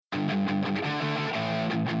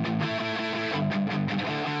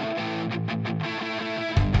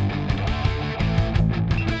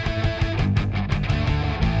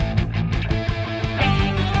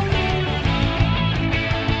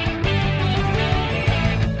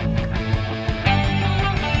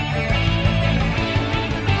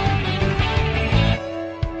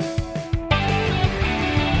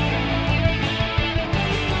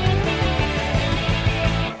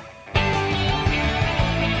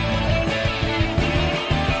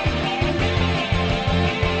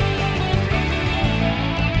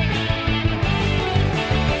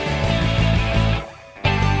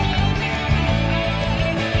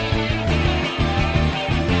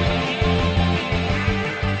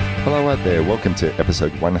Hello out there. Welcome to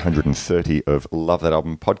episode 130 of Love That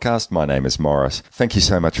Album podcast. My name is Morris. Thank you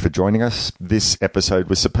so much for joining us. This episode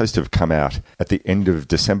was supposed to have come out at the end of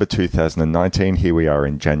December 2019. Here we are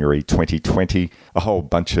in January 2020. A whole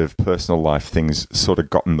bunch of personal life things sort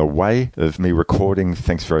of got in the way of me recording.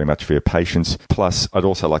 Thanks very much for your patience. Plus, I'd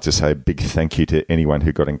also like to say a big thank you to anyone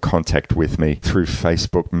who got in contact with me through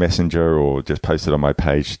Facebook Messenger or just posted on my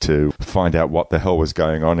page to find out what the hell was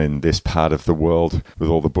going on in this part of the world with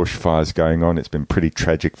all the bushfires going on. It's been pretty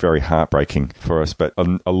tragic, very heartbreaking for us, but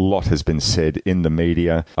a lot has been said in the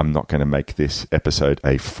media. I'm not going to make this episode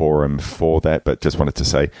a forum for that, but just wanted to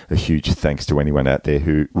say a huge thanks to anyone out there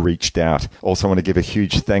who reached out. Also want to give a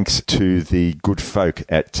huge thanks to the good folk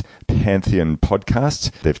at Pantheon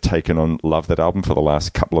Podcasts. They've taken on Love That Album for the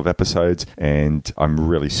last couple of episodes, and I'm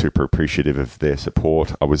really super appreciative of their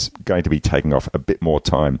support. I was going to be taking off a bit more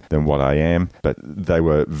time than what I am, but they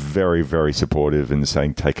were very, very supportive in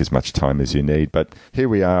saying take as much time as you need. But here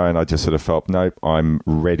we are, and I just sort of felt, nope, I'm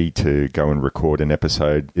ready to go and record an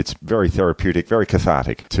episode. It's very therapeutic, very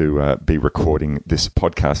cathartic to be recording this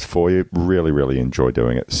podcast for you. Really, really enjoy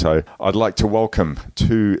doing it. So I'd like to welcome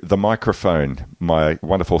to the microphone my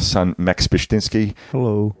wonderful son, Max Bishtinsky.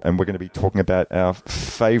 Hello. And we're going to be talking about our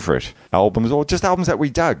favourite albums, or just albums that we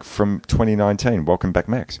dug from 2019. Welcome back,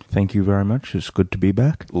 Max. Thank you very much. It's good to be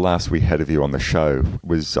back. Last we had of you on the show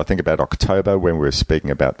was, I think, about October, when we were speaking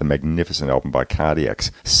about the magnificent album by Cardiacs,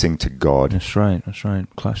 Sing to God. That's right.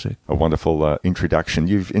 Classic. A wonderful introduction.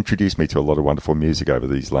 You've introduced me to a lot of wonderful music over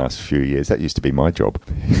these last few years. That used to be my job.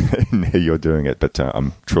 Now you're doing it, but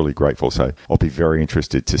I'm truly grateful. So I'll be very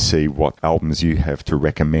interested to see what albums you have to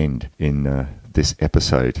recommend in this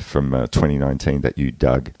episode from 2019 that you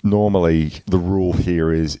dug. Normally, the rule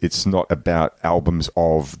here is it's not about albums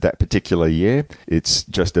of that particular year. It's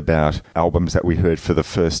just about albums that we heard for the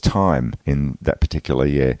first time in that particular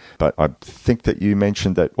year. But I think that you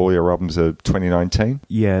mentioned that all your albums are 2019?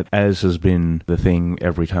 Yeah, as has been the thing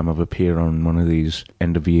every time I've appeared on one of these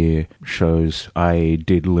end-of-year shows, I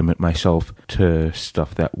did limit myself to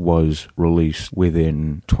stuff that was released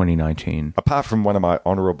within 2019. Apart from one of my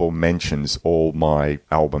honourable mentions, all my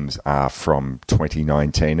albums are from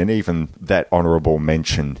 2019, and even that honourable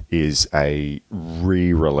mention is a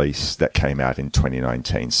re-release that came out in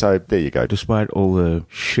 2019. So there you go. Despite all the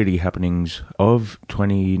shitty happenings of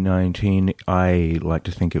 2019, I like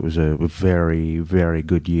to think it was a very, very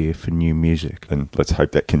good year for new music. And let's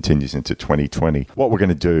hope that continues into 2020. What we're going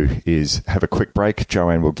to do is have a quick break.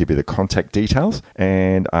 Joanne will give you the contact details,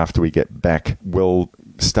 and after we get back, we'll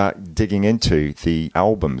start digging into the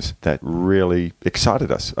albums that really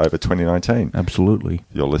excited us over 2019. Absolutely.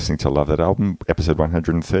 You're listening to Love That Album, episode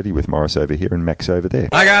 130 with Morris over here and Max over there.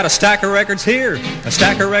 I got a stack of records here, a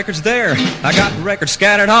stack of records there. I got records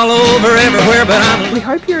scattered all over everywhere, but We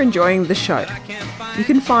hope you're enjoying the show. You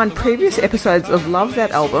can find previous episodes of Love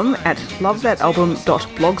That Album at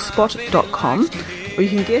lovethatalbum.blogspot.com, or you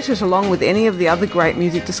can get it along with any of the other great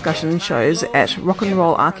music discussion shows at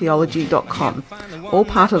rockandrollarchaeology.com, all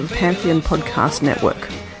part of the Pantheon Podcast Network.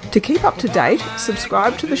 To keep up to date,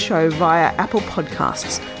 subscribe to the show via Apple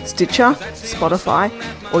Podcasts, Stitcher, Spotify,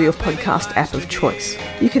 or your podcast app of choice.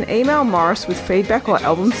 You can email Morris with feedback or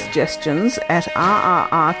album suggestions at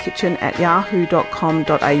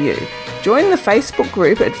rrrkitchen@yahoo.com.au. Join the Facebook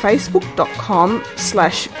group at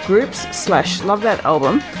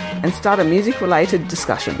facebook.com/groups/lovethatalbum and start a music-related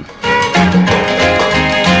discussion.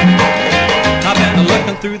 I've been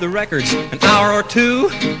looking through the records an hour or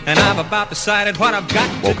two, and I've about decided what I've got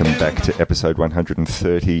to Welcome do. back to episode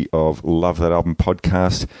 130 of Love That Album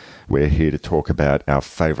podcast. We're here to talk about our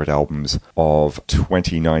favourite albums of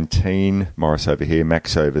 2019. Morris over here,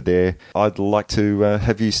 Max over there. I'd like to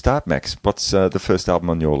have you start, Max. What's the first album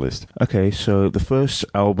on your list? Okay, so the first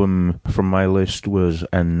album from my list was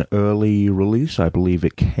an early release. I believe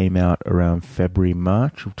it came out around February,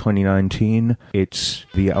 March of 2019. It's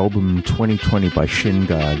the album 2020 by Shin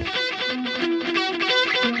God.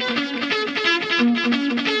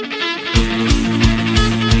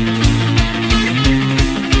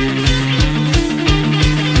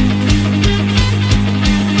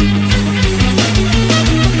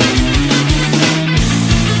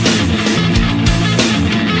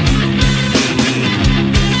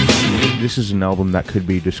 This is an album that could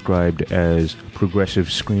be described as progressive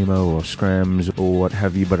screamo or scrams or what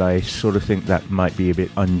have you, but I sort of think that might be a bit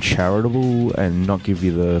uncharitable and not give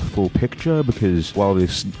you the full picture, because while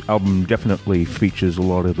this album definitely features a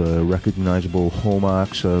lot of the recognizable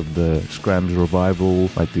hallmarks of the scrams revival,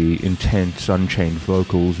 like the intense unchained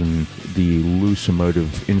vocals and the loose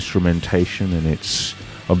emotive instrumentation and its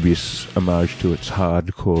obvious homage to its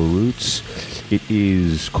hardcore roots, it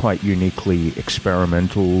is quite uniquely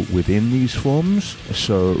experimental within these forms.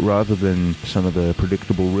 So rather than some of the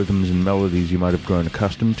predictable rhythms and melodies you might have grown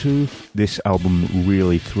accustomed to, this album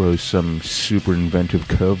really throws some super inventive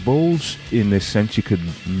curveballs. In this sense, you could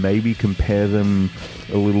maybe compare them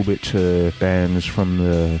a little bit to bands from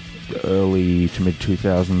the early to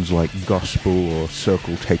mid-2000s like Gospel or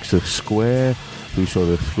Circle Takes a Square, who sort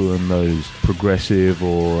of threw in those progressive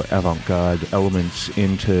or avant-garde elements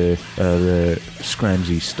into the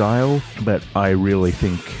Scramsy style. But I really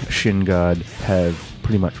think Shin Guard have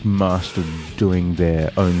pretty much mastered doing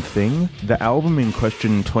their own thing. The album in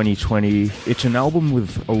question, 2020, it's an album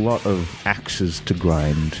with a lot of axes to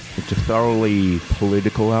grind. It's a thoroughly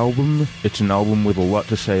political album. It's an album with a lot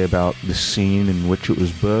to say about the scene in which it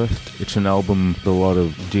was birthed. It's an album with a lot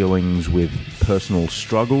of dealings with personal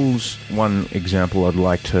struggles. One example I'd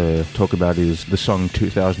like to talk about is the song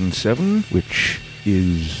 2007, which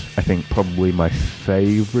is, I think, probably my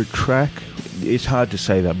favorite track. It's hard to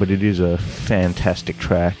say that, but it is a fantastic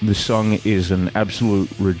track. The song is an absolute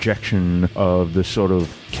rejection of the sort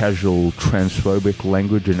of casual transphobic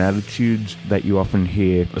language and attitudes that you often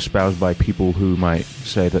hear espoused by people who might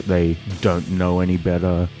say that they don't know any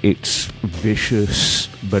better. It's vicious,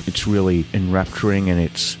 but it's really enrapturing, and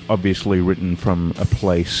it's obviously written from a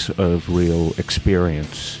place of real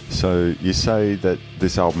experience. So you say that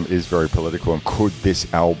this album is very political, and could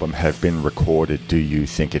this album have been recorded, do you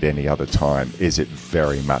think, at any other time? Is it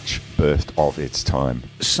very much birthed of its time?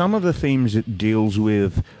 Some of the themes it deals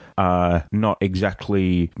with are not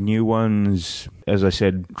exactly new ones. As I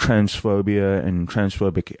said, transphobia and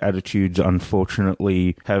transphobic attitudes,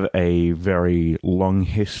 unfortunately, have a very long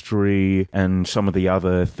history, and some of the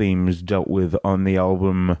other themes dealt with on the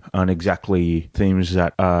album aren't exactly themes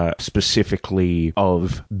that are specifically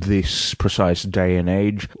of this precise day and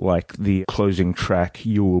age. Like the closing track,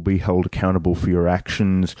 You Will Be Held Accountable for Your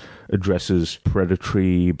Actions, addresses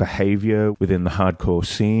predatory behavior within the hardcore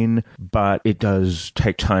scene, but it does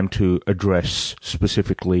take time to address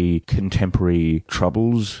specifically contemporary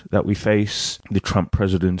troubles that we face, the Trump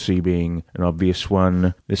presidency being an obvious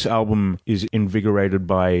one. This album is invigorated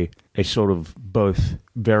by a sort of both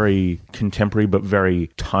very contemporary but very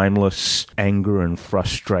timeless anger and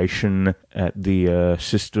frustration at the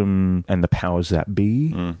system and the powers that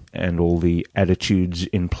be, and all the attitudes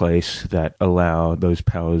in place that allow those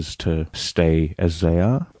powers to stay as they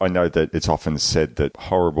are. I know that it's often said that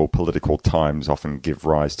horrible political times often give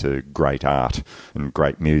rise to great art and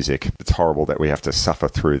great music. It's horrible that we have to suffer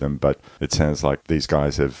through them, but it sounds like these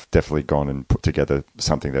guys have definitely gone and put together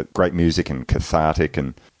something that great music and cathartic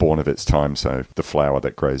and born of its time, so the flower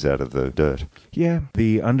that grows out of the dirt. Yeah,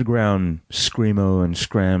 the underground screamo and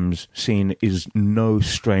scrams scene is no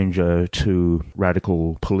stranger to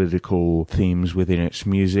radical political themes within its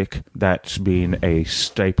music. That's been a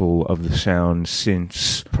staple of the sound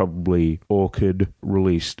since probably Orchid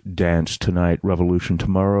released Dance Tonight, Revolution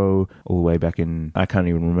Tomorrow, all the way back in, I can't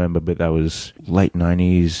even remember, but that was late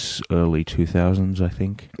 90s, early 2000s, I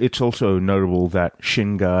think. It's also notable that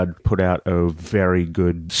Shin Guard put out a very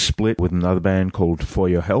good split with another band called For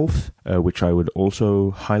Your Health, which I would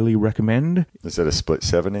also highly recommend. Is that a split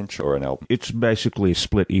 7-inch or an album? It's basically a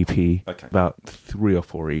split EP, okay, about 3 or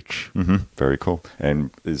 4 each. Very cool.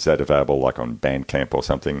 And is that available like on Bandcamp or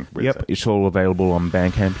something? Yep, it's all available on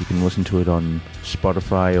Bandcamp. You can listen to it on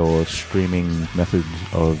Spotify or streaming methods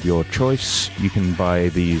of your choice. You can buy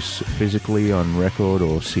these physically on record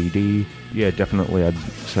or CD. Yeah, definitely I'd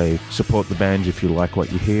say support the bands if you like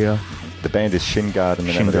what you hear. The band is Shin Guard, and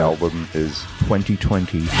the name of the album is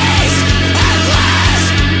 2020.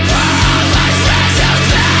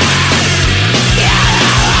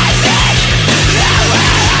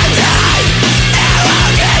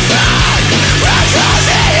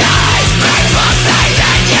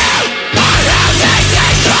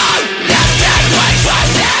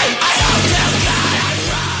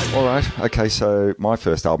 Okay, so my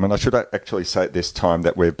first album, and I should actually say at this time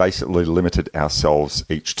that we've basically limited ourselves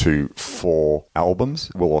each to 4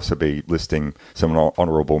 albums. We'll also be listing some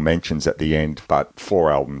honourable mentions at the end, but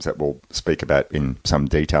 4 albums that we'll speak about in some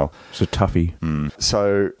detail. It's a toughie.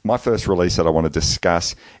 So my first release that I want to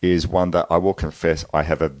discuss is one that I will confess I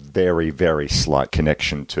have a very, very slight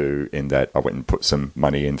connection to, in that I went and put some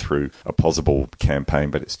money in through a possible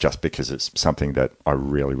campaign, but it's just because it's something that I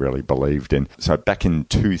really, really believed in. So back in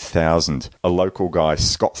 2000, a local guy,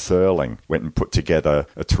 Scott Thurling, went and put together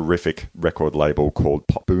a terrific record label called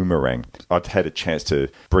Pop Boomerang. I'd had a chance to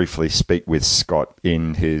briefly speak with Scott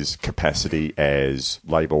in his capacity as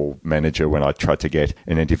label manager when I tried to get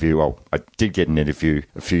an interview. Well, I did get an interview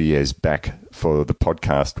a few years back for the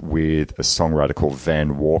podcast with a songwriter called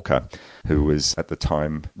Van Walker, who was at the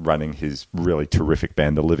time running his really terrific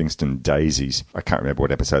band, the Livingston Daisies. I can't remember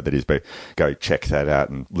what episode that is, but go check that out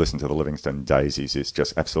and listen to the Livingston Daisies. It's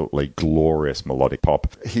just absolutely glorious melodic pop.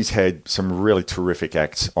 He's had some really terrific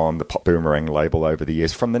acts on the Pop Boomerang label over the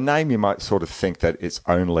years. From the name, you might sort of think that it's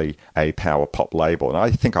only a power pop label. And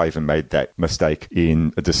I think I even made that mistake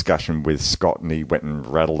in a discussion with Scott, and he went and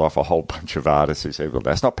rattled off a whole bunch of artists who said, well,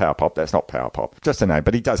 that's not power pop, that's not power pop. Just a name,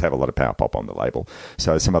 but he does have a lot of power pop on the label.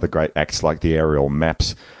 So some other great acts like the Aerial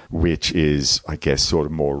Maps, which is, I guess, sort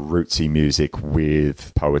of more rootsy music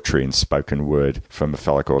with poetry and spoken word from a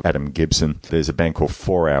fellow called Adam Gibson. There's a band called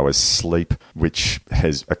 4 Hours Sleep, which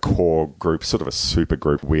has a core group, sort of a super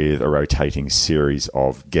group, with a rotating series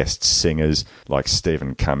of guest singers like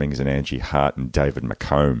Stephen Cummings and Angie Hart and David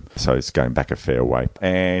McComb. So it's going back a fair way.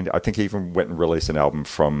 And I think he even went and released an album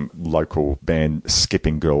from local band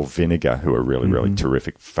Skipping Girl Vinegar, who are really, really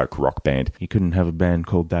terrific folk rock band. You couldn't have a band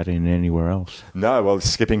called that in anywhere else. No, well,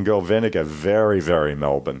 Skipping Girl Vinegar, very, very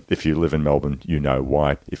Melbourne. If you live in Melbourne, you know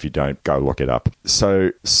why. If you don't, go look it up. So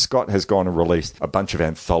Scott has gone and released a bunch of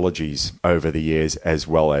anthologies over the years, as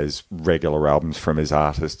well as regular albums from his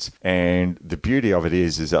artists. And the beauty of it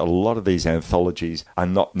is that a lot of these anthologies are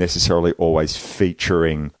not necessarily always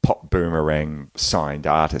featuring Pop Boomerang signed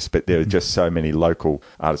artists, but there are just so many local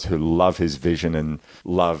artists who love his vision and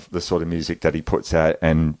love the sort of music that he puts out,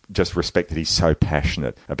 and just respect that he's so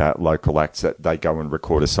passionate about local acts that they go and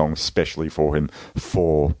record a song specially for him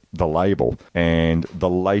for the label. And the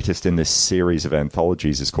latest in this series of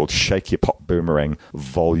anthologies is called Shake Your Pop Boomerang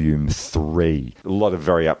Volume 3. A lot of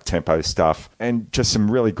very up-tempo stuff and just some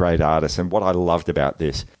really great artists. And what I loved about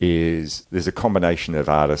this is there's a combination of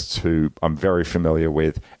artists who I'm very familiar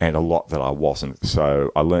with and a lot that I wasn't.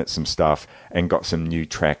 So I learnt some stuff and got some new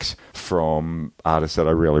tracks from artists that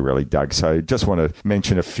I really, really dug. So just want to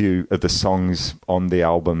mention a few of the songs on the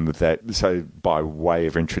album that, so by way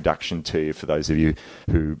of introduction to you, for those of you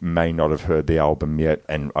who may not have heard the album yet,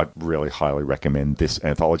 and I'd really highly recommend this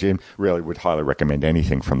anthology, and really would highly recommend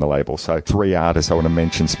anything from the label. So 3 artists I want to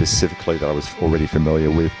mention specifically that I was already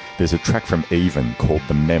familiar with. There's a track from Even called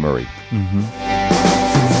The Memory.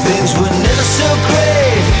 Things were never so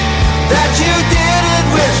great that you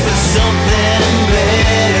didn't wish for something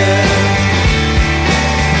better.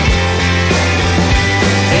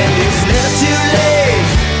 And it's never too late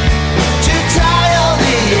to tie all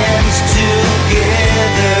the ends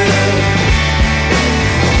together.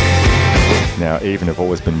 Now, Even have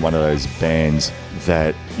always been one of those bands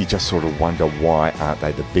that you just sort of wonder, why aren't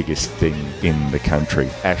they the biggest thing in the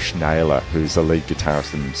country? Ash Naylor, who's the lead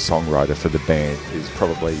guitarist and songwriter for the band, is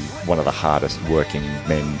probably one of the hardest working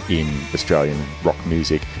men in Australian rock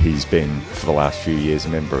music. He's been, for the last few years, a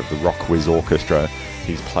member of the Rock Whiz Orchestra.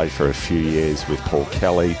 He's played for a few years with Paul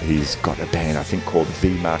Kelly. He's got a band, I think, called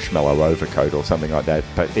The Marshmallow Overcoat or something like that.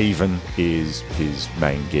 But Even is his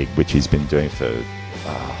main gig, which he's been doing for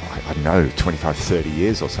I don't know, 25, 30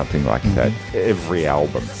 years or something like that. Every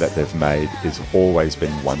album that they've made has always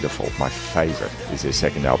been wonderful. My favourite is their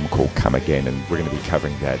second album called Come Again, and we're going to be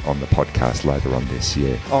covering that on the podcast later on this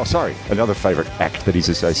year. Oh, sorry, another favourite act that he's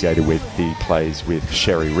associated with, he plays with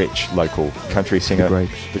Sherry Rich, local country singer.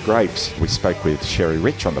 The Grapes. We spoke with Sherry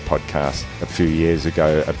Rich on the podcast a few years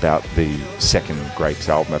ago about the second Grapes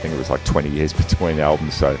album. I think it was like 20 years between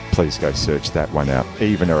albums, so please go search that one out.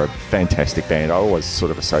 Even are a fantastic band. I always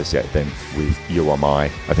sort of associate them with You Am I.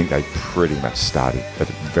 I think they pretty much started at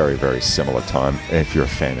a very, very similar time. If you're a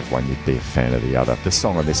fan of one, you'd be a fan of the other. The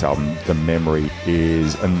song on this album, The Memory,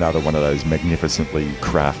 is another one of those magnificently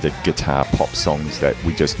crafted guitar pop songs that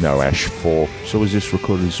we just know Ash for. So was this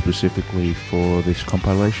recorded specifically for this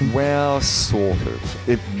compilation? Well, sort of.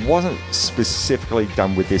 It wasn't specifically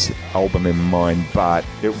done with this album in mind, but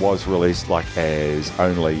it was released like as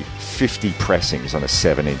only 50 pressings on a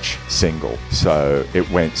 7-inch single. So it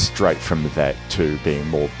went straight from that to being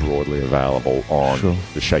more broadly available on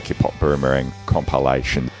the Shake Your Pop Boomerang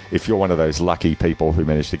compilation. If you're one of those lucky people who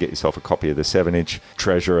managed to get yourself a copy of the 7-inch,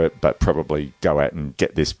 treasure it, but probably go out and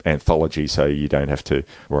get this anthology so you don't have to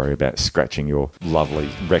worry about scratching your lovely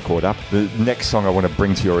record up. The next song I want to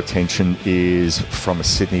bring to your attention is from a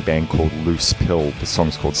Sydney band called Loose Pill. The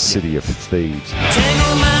song's called City of Thieves.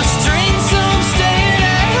 Tangle my strings, so I'm staying at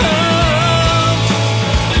home.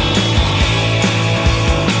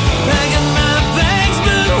 Packing my bags,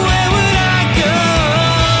 but where would I go?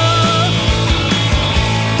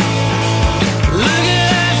 Look at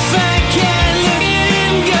that fat cat, look at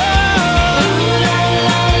him go.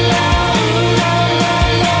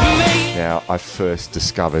 Now, I first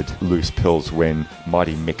discovered Loose Pills when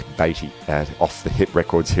Mighty Mick Beattie at Off the Hit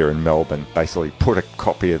Records here in Melbourne basically put a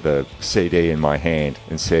copy of the CD in my hand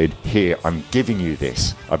and said, "Here, I'm giving you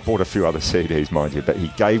this." I bought a few other CDs, mind you, but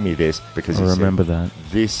he gave me this because he remember said, that.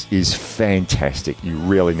 "This is fantastic. You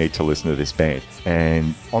really need to listen to this band."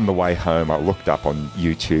 And on the way home, I looked up on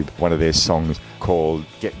YouTube one of their songs called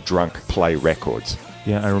Get Drunk, Play Records.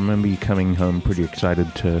 Yeah, I remember you coming home pretty excited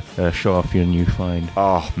to show off your new find.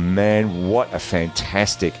 Oh man, what a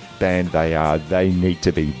fantastic band they are. They need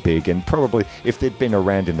to be big, and probably if they'd been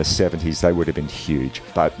around in the 70s, they would have been huge.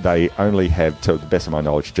 But they only have, to the best of my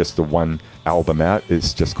knowledge, just the one album out.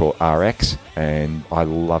 It's just called RX, and I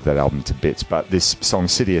love that album to bits. But this song,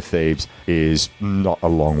 City of Thieves, is not a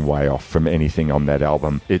long way off from anything on that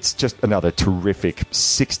album. It's just another terrific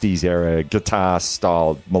 60s era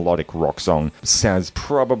guitar-styled melodic rock song. Sounds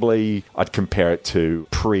probably, I'd compare it to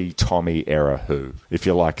pre-Tommy era Who. If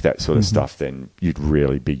you like that sort of stuff, then you'd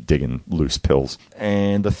really be digging Loose Pills.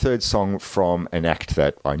 And the third song from an act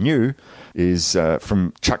that I knew is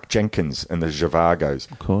from Chuck Jenkins and the Zhivargos.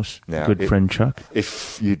 Of course. Now, Good friend Chuck.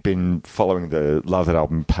 If you'd been following the Love That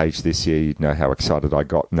Album page this year, you'd know how excited I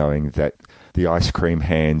got knowing that the Ice Cream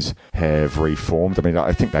Hands have reformed. I mean,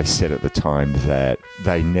 I think they said at the time that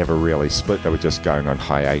they never really split. They were just going on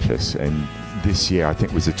hiatus. And this year, I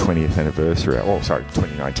think, was the 20th anniversary.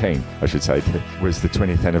 2019, I should say, was the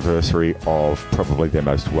 20th anniversary of probably their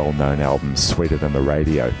most well-known album, Sweeter Than the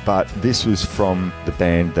Radio. But this was from the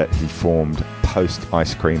band that he formed post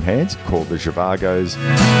Ice Cream Hands, called the Zhivargos.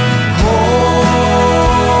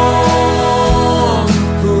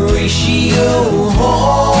 Horatio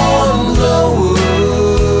Horn blower.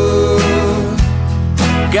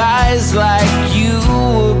 Guys like you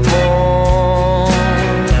were born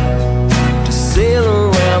to sail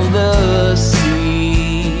around the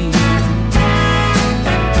sea.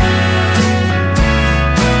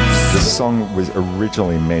 The song was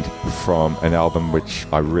originally meant from an album which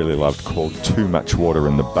I really loved called Too Much Water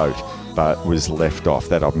in the Boat, but was left off.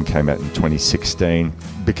 That album came out in 2016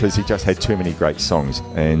 because he just had too many great songs.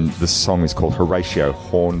 And the song is called Horatio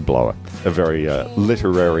Hornblower, a very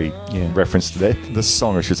literary reference to that. The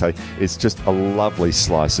song, I should say, is just a lovely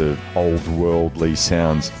slice of old worldly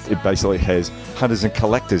sounds. It basically has Hunters and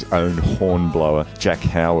Collectors' own hornblower, Jack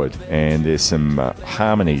Howard, and there's some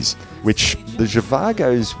harmonies, which the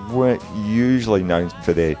Zhivargos weren't usually known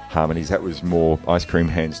for their harmonies. That was more Ice Cream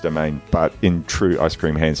Hands' domain, but in true Ice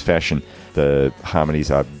Cream Hands fashion, the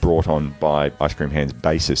harmonies are brought on by Ice Cream Hands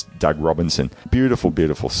bassist Doug Robinson. Beautiful,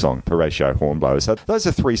 beautiful song, Horatio Hornblower. So those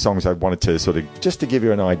are three songs I wanted to sort of, just to give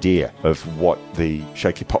you an idea of what the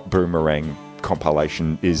Shaky Pop Boomerang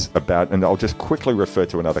compilation is about, and I'll just quickly refer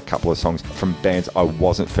to another couple of songs from bands I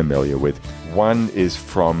wasn't familiar with. One is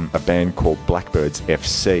from a band called Blackbirds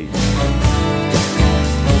FC. A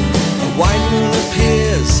white moon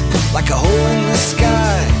appears like a hole in the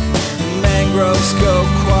sky. Mangroves go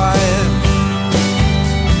quiet.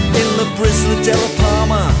 In La Brisla de la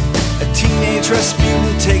Palma, a teenage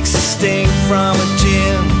Rasputin takes a sting from a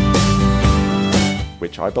gin,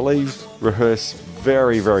 which I believe rehearse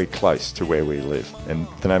very, very close to where we live. And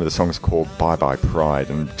the name of the song is called Bye Bye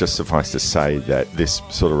Pride. And just suffice to say that this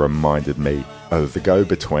sort of reminded me of the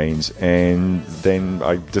Go-Betweens. And then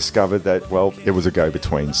I discovered that, well, it was a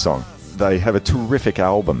Go-Between song. They have a terrific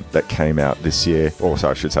album that came out this year, or so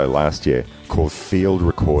I should say last year, called Field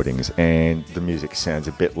Recordings, and the music sounds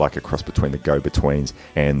a bit like a cross between the Go-Betweens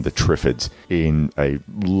and the Triffids in a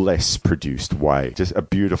less produced way. Just a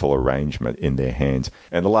beautiful arrangement in their hands.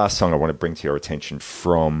 And the last song I want to bring to your attention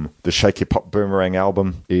from the Shaky Pop Boomerang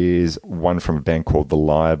album is one from a band called the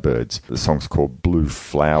Lyrebirds. The song's called Blue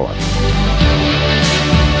Flower.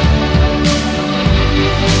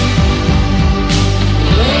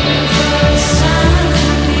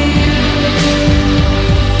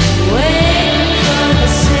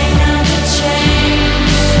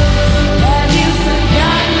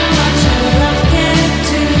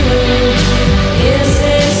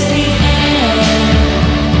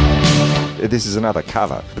 This is another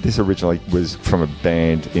cover, but this originally was from a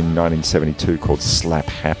band in 1972 called Slap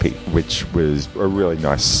Happy, which was a really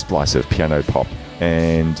nice slice of piano pop.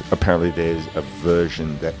 And apparently there's a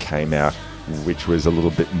version that came out which was a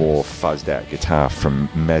little bit more fuzzed out guitar from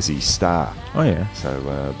Mazzy Star. Oh, yeah.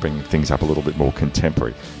 So bringing things up a little bit more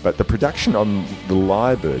contemporary. But the production on the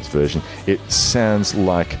Lyrebirds version, it sounds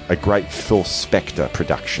like a great Phil Spector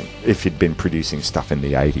production if he'd been producing stuff in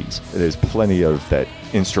the 80s. There's plenty of that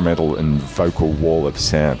instrumental and vocal wall of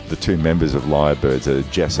sound. The two members of Lyrebirds are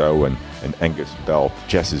Jess Owen and Angus Bell.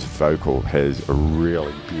 Jess's vocal has a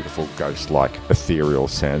really beautiful, ghost-like, ethereal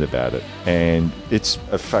sound about it, and it's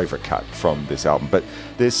a favourite cut from this album. But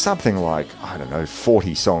there's something like,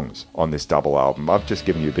 40 songs on this double album. I've just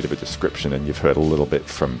given you a bit of a description, and you've heard a little bit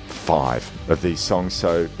from 5 of these songs.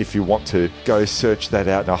 So if you want to go search that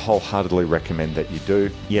out, and I wholeheartedly recommend that you do.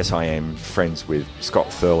 Yes, I am friends with Scott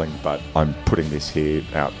Thurling, but I'm putting this here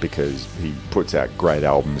out because he puts out great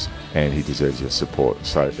albums and he deserves your support.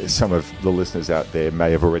 So some of the listeners out there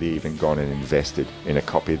may have already even gone and invested in a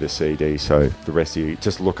copy of the CD. So the rest of you,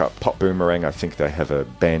 just look up Pop Boomerang. I think they have a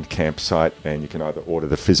Bandcamp site, and you can either order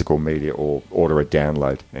the physical media or order a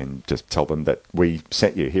download, and just tell them that we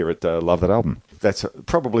sent you here at Love That Album. That's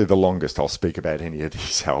probably the longest I'll speak about any of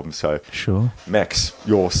these albums. So, Sure. Max,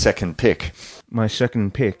 your second pick. My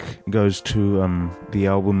second pick goes to the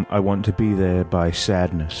album I Want to Be There by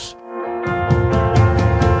Sadness.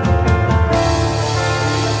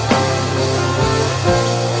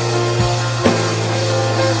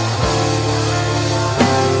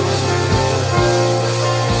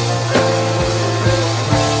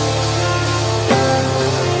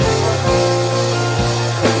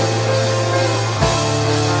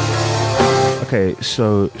 Okay,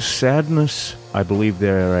 so Sadness, I believe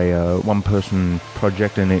they're a one-person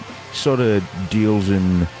project, and it sort of deals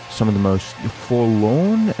in some of the most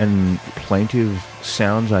forlorn and plaintive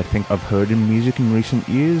sounds I think I've heard in music in recent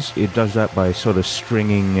years. It does that by sort of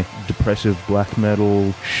stringing depressive black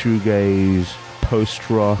metal, shoegaze,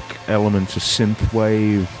 post-rock, elements of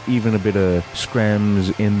synthwave, even a bit of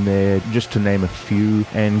scrams in there, just to name a few.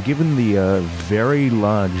 And given the very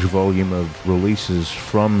large volume of releases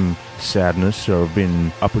from Sadness, there have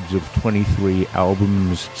been upwards of 23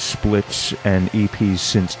 albums, splits, and EPs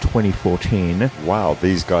since 2014. Wow,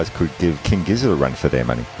 these guys could give King Gizzard a run for their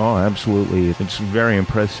money. Oh, absolutely. It's very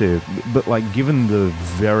impressive. But, given the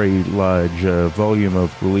very large volume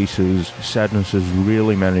of releases, Sadness has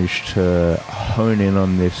really managed to hone in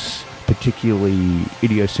on this particularly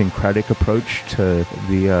idiosyncratic approach to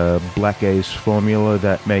the black gaze formula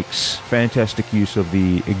that makes fantastic use of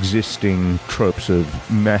the existing tropes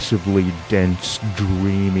of massively dense,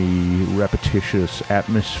 dreamy, repetitious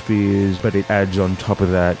atmospheres, but it adds on top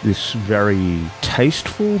of that this very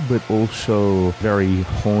tasteful but also very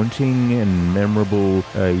haunting and memorable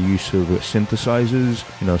use of synthesizers,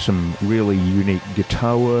 some really unique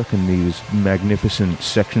guitar work and these magnificent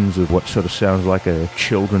sections of what sort of sounds like a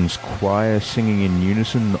children's choir singing in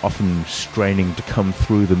unison, often straining to come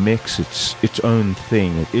through the mix. It's its own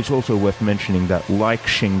thing. It's also worth mentioning that, like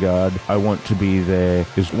Shingard, I Want to Be There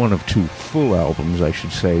is one of 2 full albums, I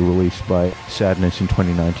should say, released by Sadness in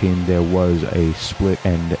 2019. There was a split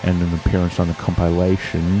and an appearance on a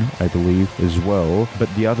compilation, I believe, as well.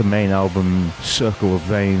 But the other main album, Circle of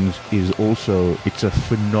Veins, it's a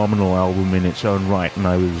phenomenal album in its own right, and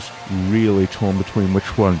I was really torn between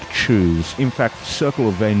which one to choose. In fact, Circle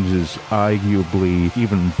of Veins is arguably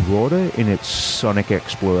even broader in its sonic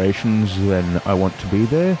explorations than I Want to Be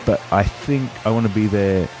There, but I think I Want to Be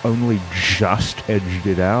There only just edged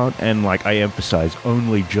it out, and I emphasize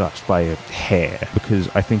only just by a hair, because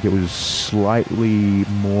I think it was slightly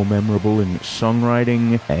more memorable in its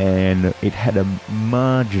songwriting, and it had a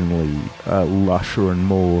marginally lusher and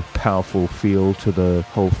more powerful feel to the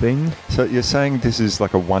whole thing. So you're saying this is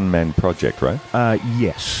like a one-man project, right?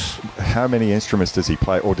 Yes. How many instruments does he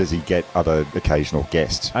play, or does he get other occasional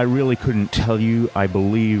guests? I really couldn't tell you. I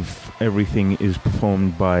believe everything is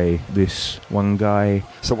performed by this one guy.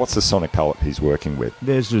 So what's the sonic palette he's working with?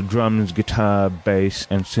 There's the drums, guitar, bass,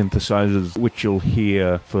 and synthesizers, which you'll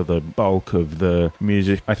hear for the bulk of the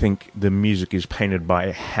music. I think the music is painted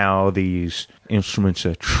by how these instruments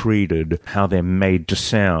are treated, how they're made to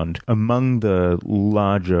sound. Among the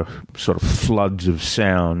larger sort of floods of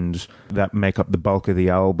sounds that make up the bulk of the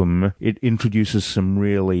album, it introduces some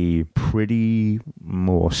really pretty,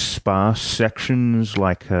 more sparse sections,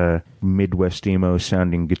 like a Midwest emo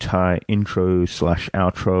sounding guitar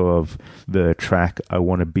intro/outro of the track I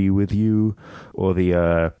Want to Be With You, or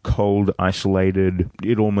the cold, isolated,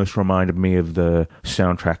 it almost reminded me of the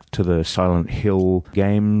soundtrack to the Silent Hill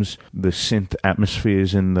games, the synth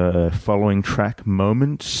atmospheres in the following track,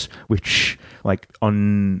 Moments, which,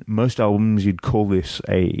 on most albums you'd call this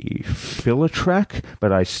a filler track,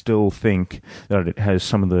 but I still think that it has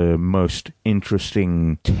some of the most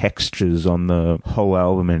interesting textures on the whole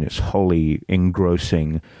album, and it's wholly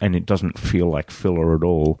engrossing, and it doesn't feel like filler at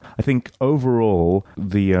all. I think overall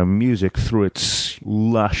the music, through its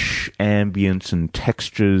lush ambience and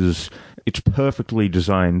textures It's perfectly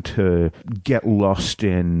designed to get lost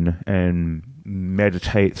in and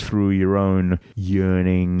meditate through your own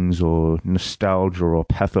yearnings or nostalgia or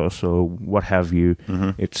pathos or what have you.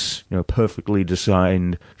 It's perfectly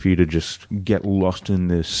designed for you to just get lost in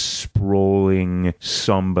this sprawling,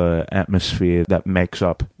 somber atmosphere that makes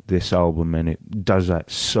up this album, and it does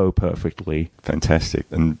that so perfectly. Fantastic.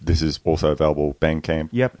 And this is also available Bandcamp?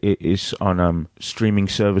 Yep, it is on streaming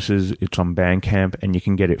services, it's on Bandcamp, and you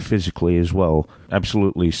can get it physically as well.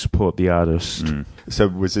 Absolutely support the artist. So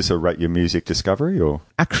was this a Rate Your Music discovery, or?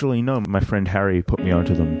 Actually, no, my friend Harry put me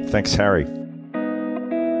onto them. Thanks, Harry.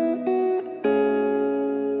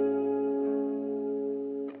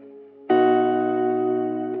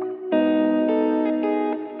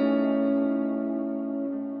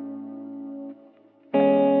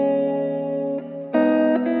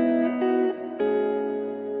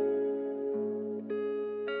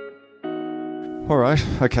 All right,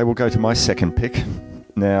 okay, we'll go to my second pick.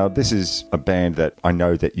 Now, this is a band that I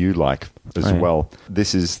know that you like as well.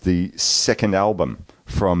 This is the second album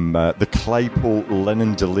from the Claypool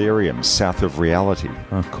Lennon Delirium, South of Reality.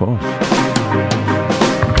 Of course.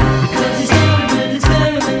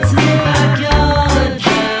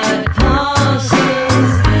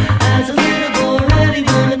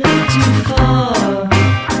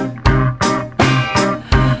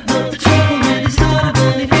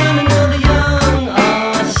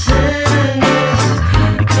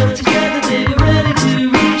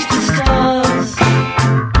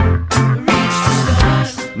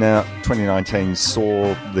 Now, 2019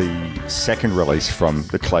 saw the second release from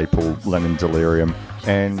the Claypool Lennon Delirium,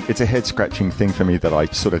 and it's a head-scratching thing for me that I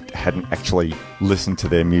sort of hadn't actually listened to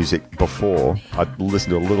their music before. I'd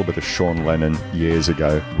listened to a little bit of Sean Lennon years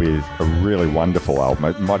ago with a really wonderful album.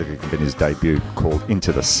 It might have even been his debut, called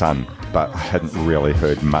Into the Sun, but I hadn't really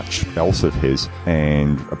heard much else of his.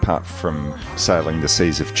 And apart from Sailing the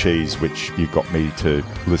Seas of Cheese, which you got me to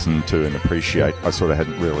listen to and appreciate, I sort of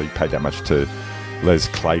hadn't really paid that much to Les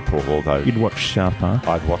Claypool, although... You'd watch South Park?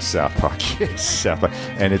 I'd watch South Park, yes, South Park.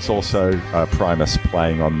 And it's also Primus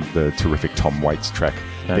playing on the terrific Tom Waits track,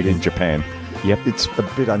 Big in Japan. Yep. It's a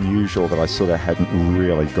bit unusual that I sort of hadn't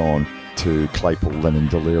really gone to Claypool Lennon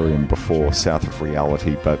Delirium before South of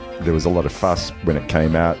Reality, but there was a lot of fuss when it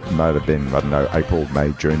came out. It might have been, I don't know, April,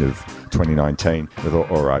 May, June of 2019. I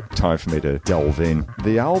thought, all right, time for me to delve in.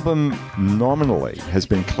 The album nominally has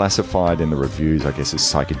been classified in the reviews, I guess, as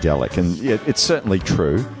psychedelic, and yeah, it's certainly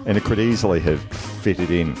true, and it could easily have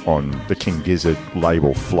fitted in on the King Gizzard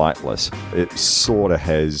label Flightless. It sort of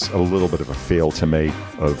has a little bit of a feel to me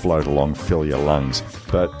of Float Along, Fill Your Lungs,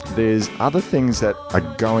 but there's other things that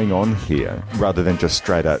are going on here rather than just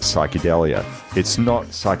straight out psychedelia. It's not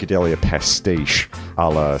psychedelia pastiche a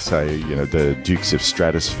la, say, the Dukes of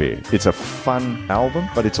Stratosphere. It's a fun album,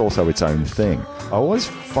 but it's also its own thing. I always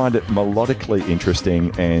find it melodically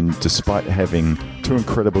interesting, and despite having two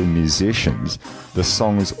incredible musicians, the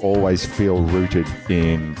songs always feel rooted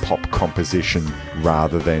in pop composition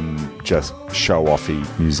rather than just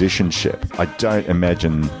show-offy musicianship. I don't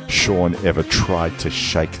imagine Sean ever tried to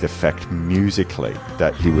shake the fact musically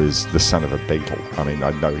that he was the son of a Beatle. I mean,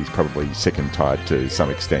 I know he's probably sick and tired to some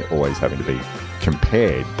extent, always having to be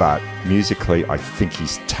compared, but musically I think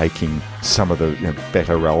he's taking some of the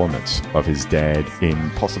better elements of his dad in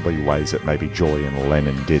possibly ways that maybe Julian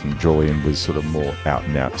Lennon didn't. Julian was sort of more out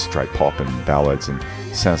and out straight pop and ballads, and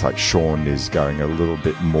sounds like Sean is going a little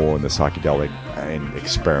bit more in the psychedelic and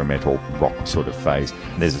experimental rock sort of phase.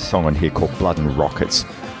 And there's a song on here called Blood and Rockets,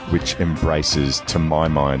 which embraces, to my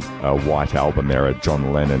mind, a White Album era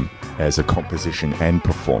John Lennon as a composition and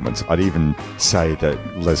performance. I'd even say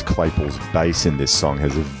that Les Claypool's bass in this song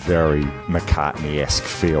has a very McCartney-esque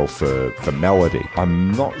feel for melody.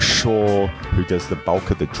 I'm not sure who does the bulk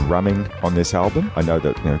of the drumming on this album. I know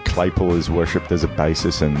that Claypool is worshipped as a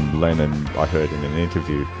bassist, and Lennon, I heard in an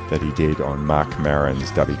interview that he did on Mark Maron's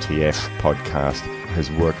WTF podcast, has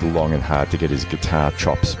worked long and hard to get his guitar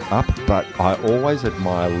chops up. But I always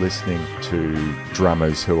admire listening to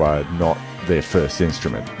drummers who are not their first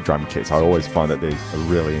instrument drum kits. I always find that there's a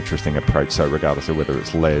really interesting approach. So regardless of whether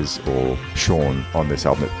it's Les or Sean on this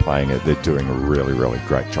album that's playing it, they're doing a really, really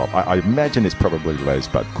great job. I imagine it's probably Les,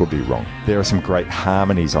 but could be wrong. There are some great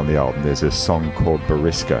harmonies on the album. There's a song called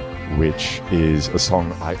Bariska, which is a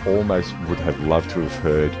song I almost would have loved to have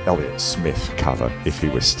heard Elliott Smith cover if he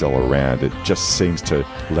was still around. It just seems to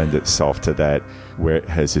lend itself to that, where it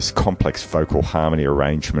has this complex vocal harmony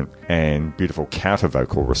arrangement and beautiful counter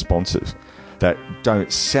vocal responses. that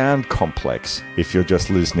don't sound complex if you're just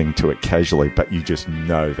listening to it casually, but you just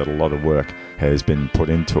know that a lot of work has been put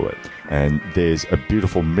into it. And there's a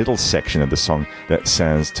beautiful middle section of the song that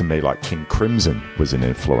sounds to me like King Crimson was an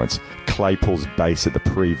influence. Claypool's bass at the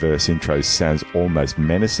pre-verse intro sounds almost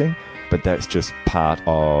menacing, but that's just part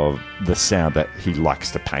of the sound that he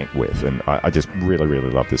likes to paint with. And I just really,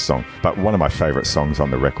 really love this song. But one of my favourite songs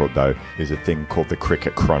on the record, though, is a thing called The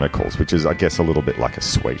Cricket Chronicles, which is, I guess, a little bit like a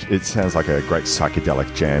suite. It sounds like a great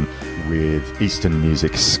psychedelic jam with Eastern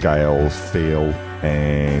music scale, feel,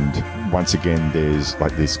 and once again, there's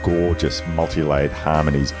like these gorgeous multi-layered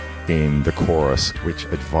harmonies in the chorus, which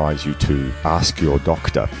advise you to ask your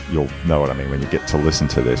doctor. You'll know what I mean when you get to listen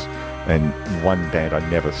to this. And one band I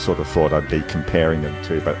never sort of thought I'd be comparing them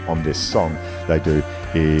to, but on this song they do,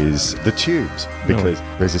 is The Tubes, because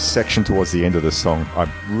there's a section towards the end of the song.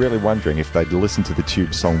 I'm really wondering if they'd listen to the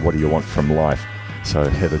Tubes song, What Do You Want From Life? So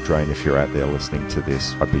Heather Drain, if you're out there listening to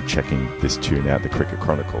this, I'd be checking this tune out, The Cricket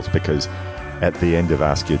Chronicles, because at the end of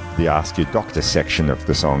the Ask Your Doctor section of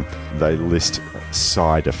the song, they list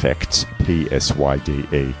side effects,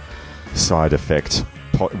 PSYDE, side effects,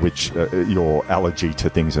 which your allergy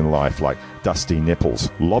to things in life like dusty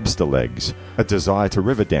nipples, lobster legs, a desire to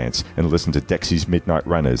river dance and listen to Dexy's Midnight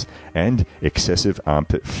Runners, and excessive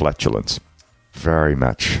armpit flatulence. Very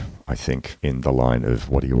much, I think, in the line of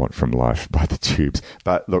What Do You Want From Life by The Tubes.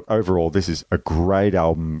 But look, overall, this is a great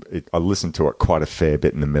album. I listened to it quite a fair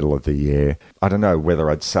bit in the middle of the year. I don't know whether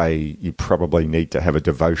I'd say you probably need to have a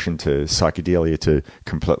devotion to psychedelia to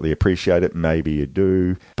completely appreciate it. Maybe you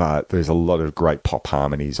do, but there's a lot of great pop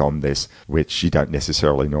harmonies on this, which you don't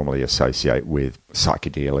necessarily normally associate with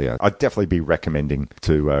psychedelia. I'd definitely be recommending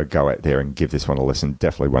to go out there and give this one a listen.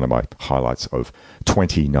 Definitely one of my highlights of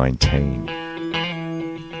 2019.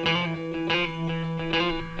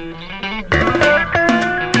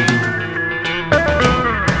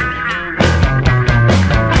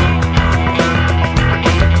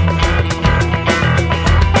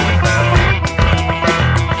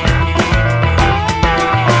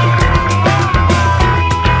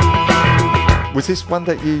 Was this one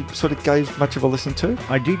that you sort of gave much of a listen to?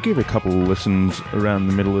 I did give a couple of listens around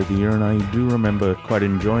the middle of the year, and I do remember quite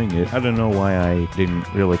enjoying it. I don't know why I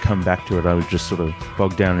didn't really come back to it. I was just sort of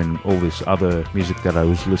bogged down in all this other music that I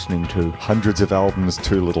was listening to. Hundreds of albums,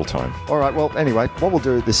 too little time. All right, well, anyway, what we'll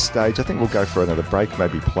do at this stage, I think we'll go for another break,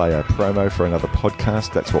 maybe play a promo for another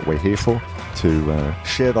podcast. That's what we're here for, to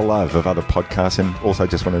share the love of other podcasts. And also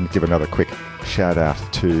just want to give another quick shout out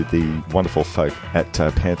to the wonderful folk at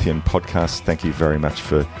Pantheon Podcasts. Thank you very much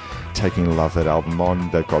for taking Love That Album on.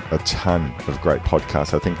 They've got a ton of great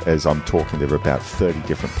podcasts. I think as I'm talking, there are about 30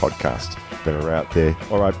 different podcasts that are out there.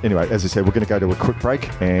 All right, anyway, as I said, we're going to go to a quick break,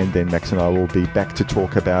 and then Max and I will be back to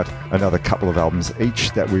talk about another couple of albums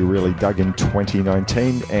each that we really dug in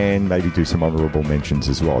 2019, and maybe do some honourable mentions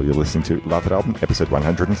as well. You're listening to Love That Album, episode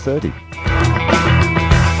 130.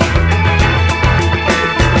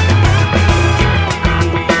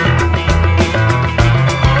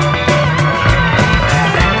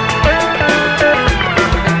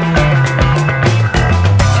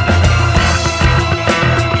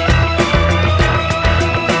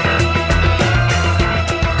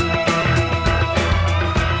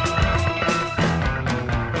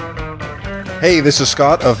 Hey, this is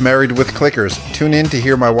Scott of Married with Clickers. Tune in to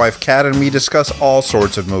hear my wife Kat and me discuss all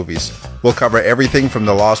sorts of movies. We'll cover everything from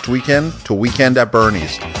The Lost Weekend to Weekend at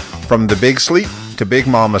Bernie's. From The Big Sleep to Big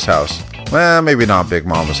Mama's House. Well, maybe not Big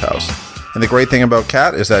Mama's House. And the great thing about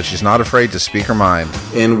Kat is that she's not afraid to speak her mind.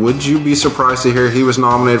 And would you be surprised to hear he was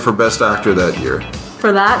nominated for Best Actor that year?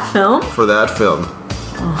 For that film? For that film.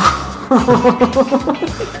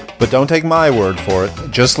 But don't take my word for it.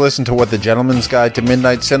 Just listen to what the Gentleman's Guide to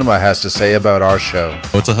Midnight Cinema has to say about our show.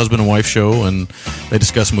 It's a husband and wife show, and they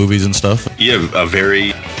discuss movies and stuff. Yeah, a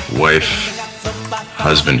very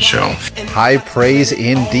wife-husband show. High praise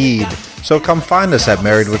indeed. So come find us at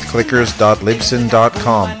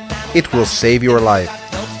marriedwithclickers.libsyn.com. It will save your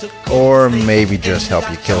life. Or maybe just help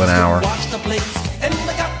you kill an hour.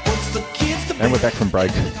 And we're back from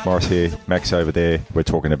break. Morris here, Max over there. We're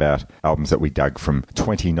talking about albums that we dug from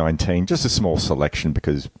 2019. Just a small selection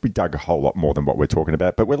because we dug a whole lot more than what we're talking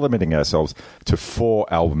about. But we're limiting ourselves to 4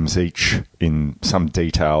 albums each in some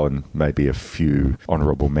detail and maybe a few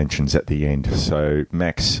honourable mentions at the end. So,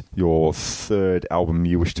 Max, your third album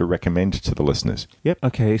you wish to recommend to the listeners? Yep.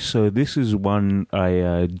 Okay, so this is one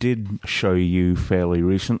I did show you fairly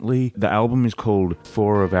recently. The album is called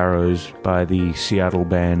Four of Arrows by the Seattle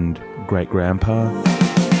band Great Grandpa.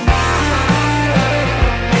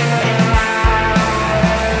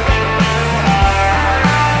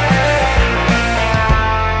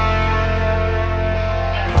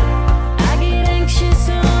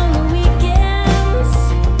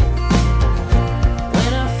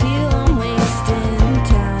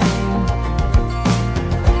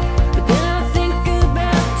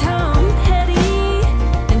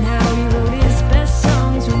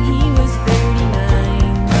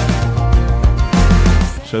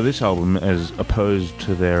 So this album, as opposed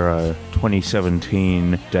to their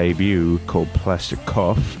 2017 debut called Plastic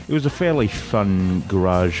Cough, it was a fairly fun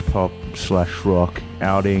garage pop / rock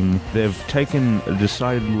outing. They've taken a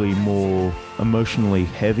decidedly more emotionally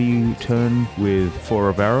heavy turn with Four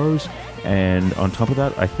of Arrows, and on top of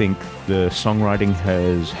that, I think the songwriting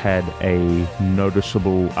has had a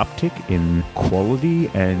noticeable uptick in quality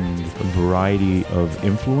and variety of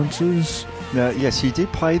influences. Now, yes, you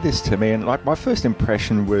did play this to me, and like my first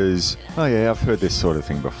impression was, oh yeah, I've heard this sort of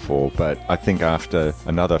thing before, but I think after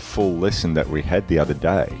another full listen that we had the other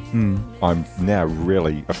day, I'm now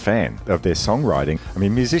really a fan of their songwriting. I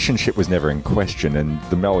mean, musicianship was never in question, and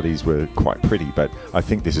the melodies were quite pretty, but I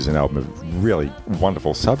think this is an album of really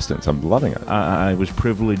wonderful substance. I'm loving it. I was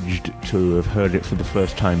privileged to have heard it for the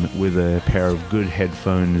first time with a pair of good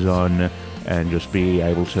headphones on, and just be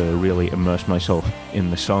able to really immerse myself in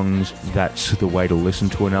the songs. That's the way to listen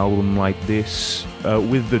to an album like this.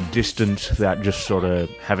 With the distance that just sort of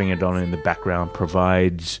having it on in the background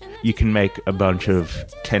provides, you can make a bunch of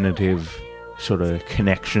tentative sort of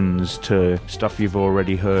connections to stuff you've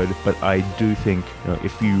already heard, but I do think,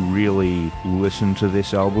 if you really listen to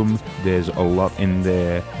this album, there's a lot in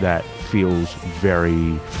there that feels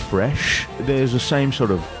very fresh. There's the same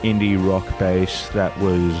sort of indie rock bass that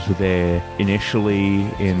was there initially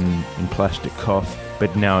in Plastic Cough,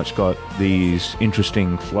 but now it's got these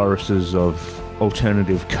interesting flourishes of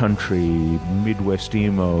alternative country, Midwest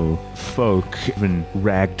emo, folk, even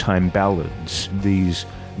ragtime ballads. These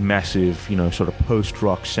massive, sort of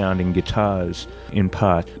post-rock sounding guitars in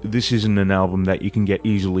part. This isn't an album that you can get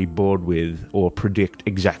easily bored with or predict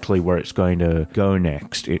exactly where it's going to go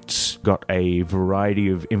next. It's got a variety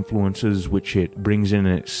of influences which it brings in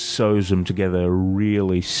and it sews them together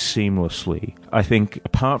really seamlessly. I think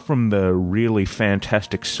apart from the really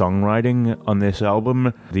fantastic songwriting on this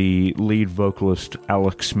album, the lead vocalist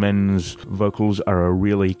Alex Men's vocals are a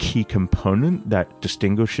really key component that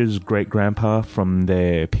distinguishes Great Grandpa from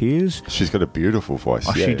their peers. She's got a beautiful voice.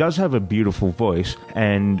 Oh, yeah. She does have a beautiful voice,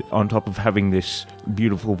 and on top of having this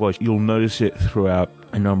beautiful voice, you'll notice it throughout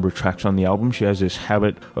a number of tracks on the album. She has this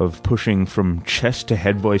habit of pushing from chest to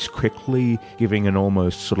head voice quickly, giving an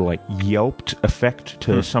almost sort of like yelped effect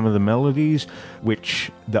to some of the melodies,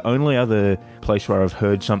 which the only other place where I've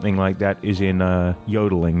heard something like that is in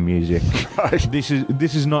yodeling music. This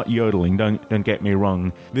is not yodeling, don't get me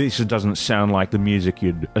wrong. This doesn't sound like the music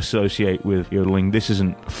you'd associate with yodeling. This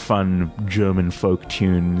isn't fun German folk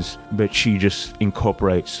tunes, but she just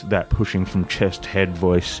incorporates that pushing from chest to head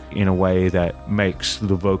voice in a way that makes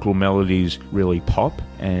the vocal melodies really pop.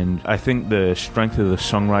 And I think the strength of the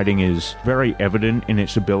songwriting is very evident in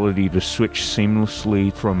its ability to switch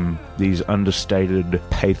seamlessly from these understated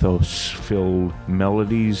pathos-filled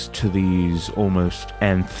melodies to these almost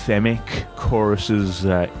anthemic choruses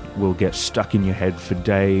that will get stuck in your head for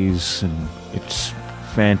days, and it's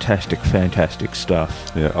fantastic, fantastic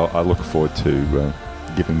stuff. Yeah, I look forward to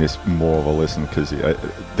giving this more of a listen, because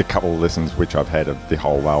the couple of listens which I've had of the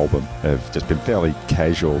whole album have just been fairly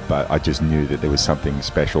casual, but I just knew that there was something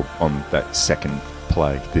special on that second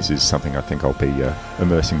play. This is something I think I'll be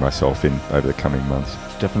immersing myself in over the coming months.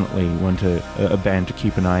 It's definitely a band to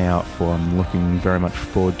keep an eye out for. I'm looking very much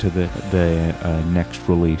forward to their next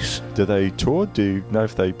release. Do they tour? Do you know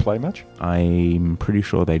if they play much? I'm pretty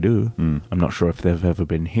sure they do. I'm not sure if they've ever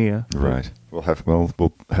been here. Right. We'll have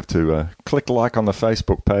to click like on the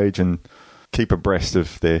Facebook page and keep abreast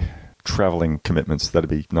of their travelling commitments. That'd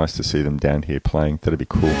be nice to see them down here playing. That'd be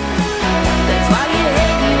cool. That's why you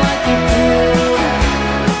hate me like you do.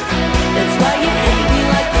 That's why you hate me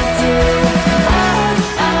like you do.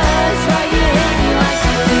 That's why you hate me like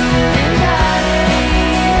you do.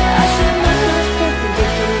 And I should not have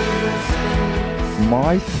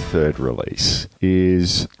My third release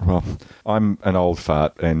is, well, I'm an old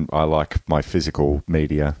fart and I like my physical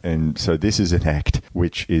media, and so this is an act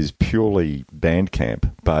which is purely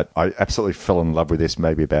Bandcamp, but I absolutely fell in love with this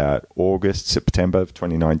maybe about August, September of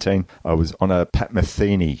 2019. I was on a Pat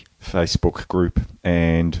Metheny Facebook group,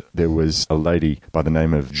 and there was a lady by the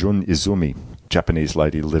name of Jun Izumi, Japanese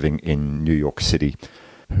lady living in New York City,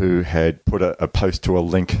 who had put a post to a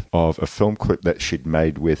link of a film clip that she'd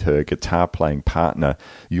made with her guitar-playing partner,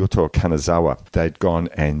 Yuto Kanazawa. They'd gone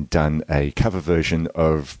and done a cover version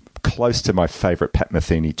of close to my favourite Pat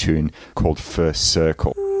Metheny tune called First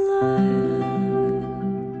Circle.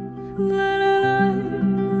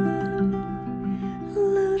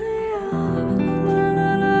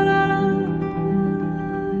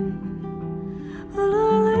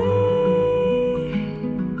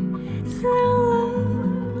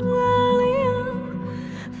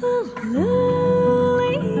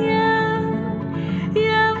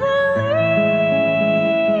 Yeah.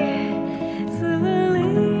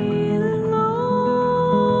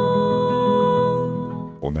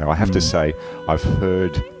 I have to say, I've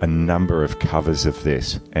heard a number of covers of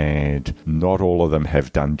this, and not all of them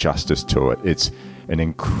have done justice to it. It's an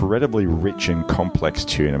incredibly rich and complex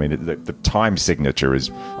tune. I mean, the time signature is,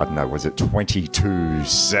 I don't know, was it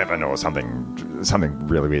 22/7 or something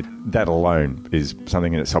really weird. That alone is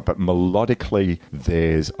something in itself. But melodically,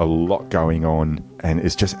 there's a lot going on, and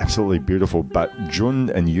it's just absolutely beautiful. But Jun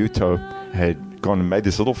and Yuto had gone and made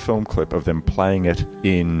this little film clip of them playing it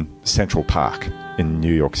in Central Park in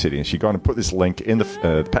New York City. And she'd gone and put this link in the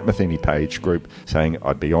Pat Metheny page group saying,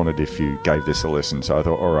 I'd be honoured if you gave this a listen. So I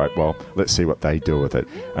thought, all right, well, let's see what they do with it.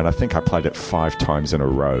 And I think I played it 5 times in a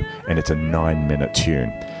row, and it's a 9-minute tune.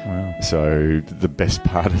 Wow. So the best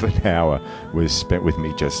part of an hour was spent with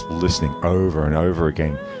me just listening over and over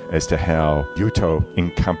again as to how Yuto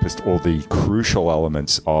encompassed all the crucial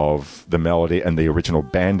elements of the melody and the original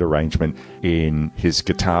band arrangement in his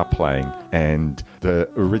guitar playing. And the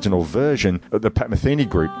original version, the Pat Metheny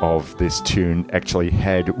group of this tune actually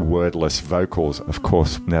had wordless vocals. Of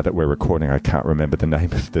course, now that we're recording, I can't remember the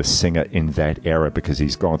name of the singer in that era because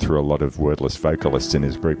he's gone through a lot of wordless vocalists in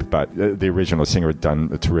his group. But the original singer had done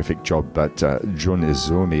a terrific job. But Jun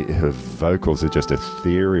Izumi, her vocals are just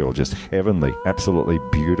ethereal, just heavenly, absolutely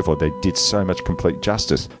beautiful. They did so much complete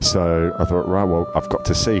justice. So I thought, right, well, I've got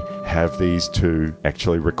to see, have these two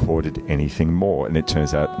actually recorded anything more? And it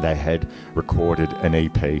turns out they had recorded an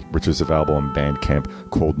EP, which was available on Bandcamp,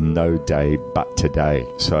 called No Day But Today.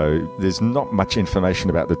 So there's not much information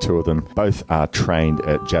about the two of them. Both are trained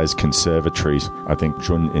at jazz conservatories. I think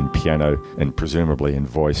Jun in piano and presumably in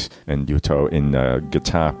voice, and Yuto in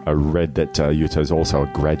guitar. I read that Yuto's also a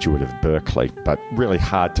graduate of Berkeley, but really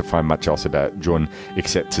hard to find much else about Jun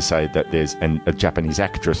except to say that there's a Japanese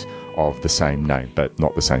actress of the same name, but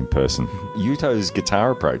not the same person. Yuto's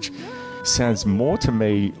guitar approach sounds more to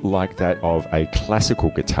me like that of a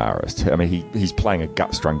classical guitarist. I mean, he's playing a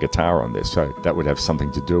gut-strung guitar on this, so that would have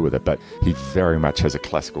something to do with it, but he very much has a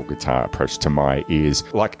classical guitar approach to my ears,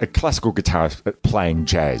 like a classical guitarist playing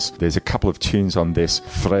jazz. There's a couple of tunes on this,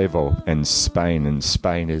 Frevo and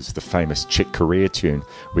Spain is the famous Chick Corea tune,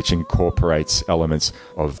 which incorporates elements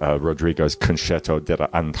of Rodrigo's Concerto de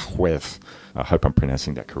Aranjuez. I hope I'm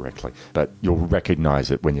pronouncing that correctly, but you'll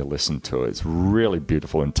recognize it when you listen to it. It's really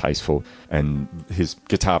beautiful and tasteful, and his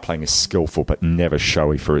guitar playing is skillful but never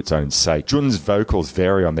showy for its own sake. Jun's vocals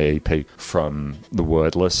vary on the EP from the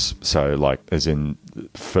wordless, so like as in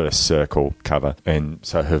First Circle cover, and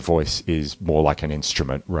so her voice is more like an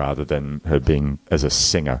instrument rather than her being as a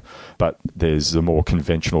singer. But there's the more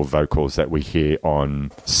conventional vocals that we hear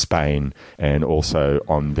on Spain and also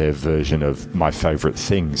on their version of My Favorite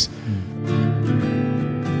Things.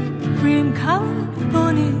 Cream-colored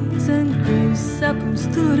ponies and chrysanthemum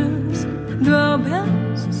students,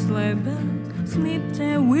 doorbells, sleigh bells,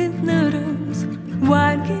 snip-tail with noodles,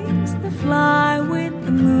 white geese that fly with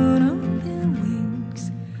the moon on their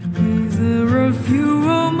wings. These are a few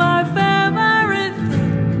of my favorite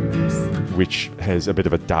things. Which has a bit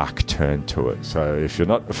of a dark turn to it. So if you're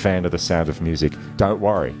not a fan of The Sound of Music, don't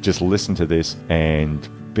worry. Just listen to this and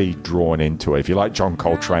be drawn into it. If you like John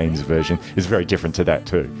Coltrane's version, it's very different to that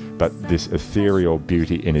too. But this ethereal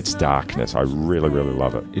beauty in its darkness, I really, really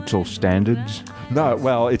love it. It's all standards? No,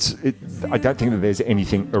 well, I don't think that there's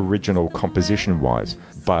anything original composition-wise,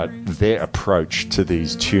 but their approach to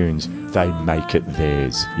these tunes, they make it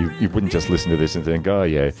theirs. You wouldn't just listen to this and think, oh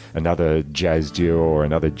yeah, another jazz duo or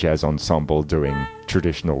another jazz ensemble doing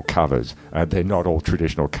traditional covers. They're not all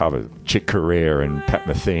traditional covers. Chick Corea and Pat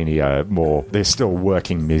Metheny are more, they're still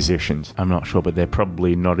working musicians. I'm not sure, but they're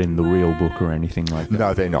probably not in the real book or anything like that.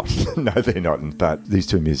 No, they're not. No, they're not. But these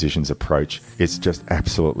two musicians' approach, it's just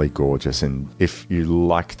absolutely gorgeous. And if you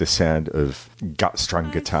like the sound of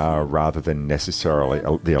gut-strung guitar rather than necessarily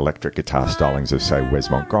the electric guitar stylings of, say, Wes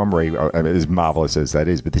Montgomery, as marvelous as that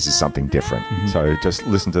is, but this is something different. Mm-hmm. So just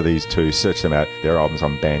listen to these two, search them out. Their album's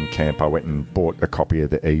on Bandcamp. I went and bought a copy of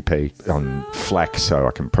the EP on FLAC, so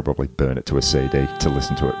I can probably burn it to a CD to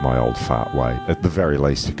listen to it my old fart way. At the very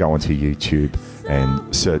least, go onto YouTube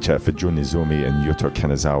and search out for Jun Izumi and Yuto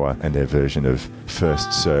Kanazawa and their version of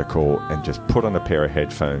First Circle, and just put on a pair of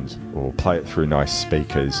headphones or play it through nice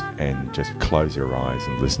speakers and just close your eyes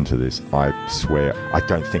and listen to this. I swear, I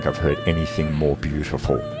don't think I've heard anything more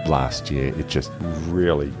beautiful last year. It just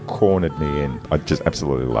really cornered me in. I just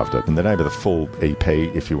absolutely loved it. And the name of the full EP,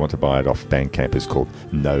 if you want to buy it off Bandcamp, is called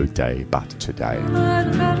No Day But Today.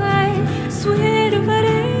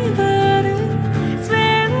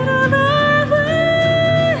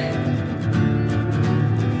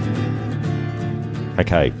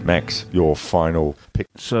 Okay, Max, your final pick.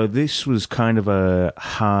 So this was kind of a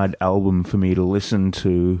hard album for me to listen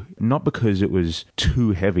to, not because it was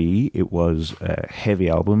too heavy, it was a heavy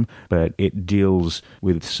album, but it deals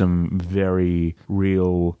with some very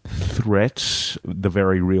real threats, the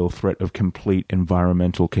very real threat of complete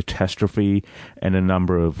environmental catastrophe and a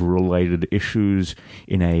number of related issues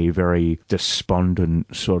in a very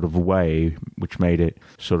despondent sort of way, which made it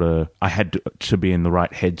sort of, I had to be in the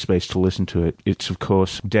right headspace to listen to it. It's, of course,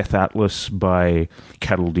 Death Atlas by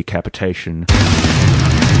Cattle Decapitation.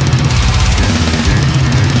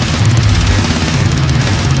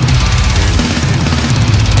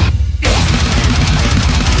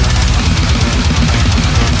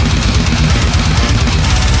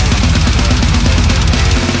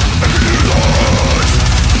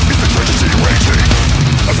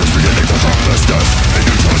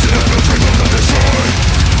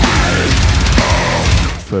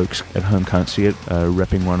 Folks at home can't see it,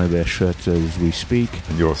 repping one of their shirts as we speak.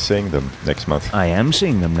 And you're seeing them next month. I am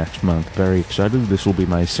seeing them next month. Very excited. This will be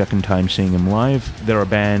my second time seeing them live. They're a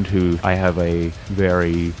band who I have a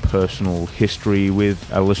very personal history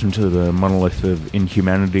with. I listened to the Monolith of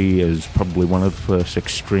Inhumanity as probably one of the first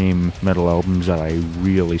extreme metal albums that I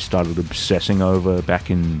really started obsessing over back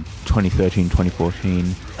in 2013,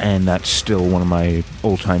 2014. And that's still one of my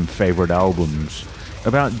all-time favorite albums.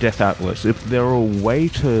 About Death Atlas, if there were a way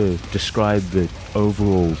to describe the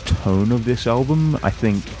overall tone of this album, I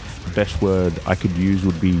think the best word I could use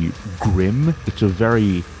would be grim. It's a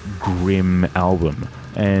very grim album.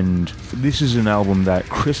 And this is an album that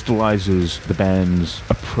crystallizes the band's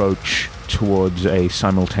approach towards a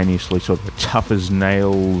simultaneously sort of tough as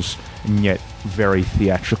nails and yet very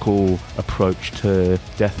theatrical approach to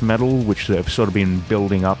death metal, which they've sort of been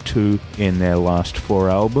building up to in their last 4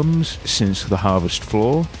 albums since The Harvest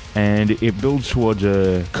Floor. And it builds towards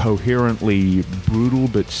a coherently brutal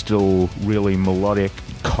but still really melodic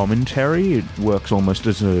commentary. It works almost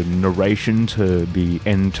as a narration to the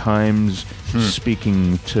end times,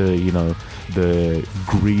 speaking to, you know, the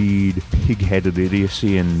greed, pig-headed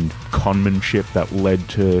idiocy and conmanship that led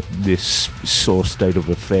to this sore state of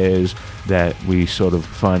affairs that we sort of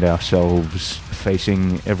find ourselves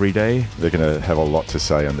facing every day. They're going to have a lot to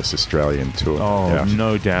say on this Australian tour. Oh,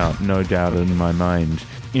 no doubt in my mind.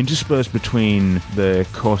 Interspersed between the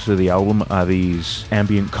course of the album are these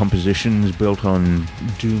ambient compositions built on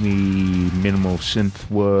doomy minimal synth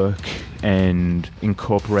work and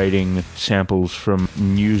incorporating samples from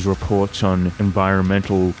news reports on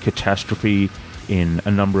environmental catastrophe in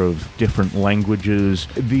a number of different languages.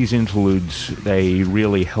 These interludes, they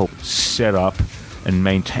really help set up and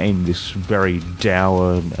maintain this very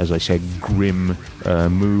dour, as I said, grim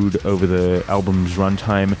mood over the album's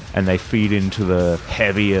runtime, and they feed into the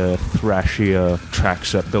heavier, thrashier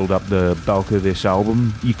tracks that build up the bulk of this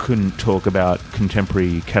album. You couldn't talk about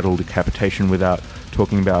contemporary Cattle Decapitation without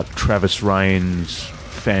talking about Travis Ryan's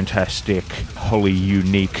fantastic, wholly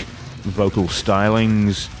unique vocal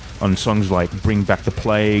stylings on songs like Bring Back the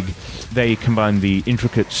Plague. They combine the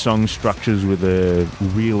intricate song structures with a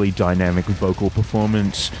really dynamic vocal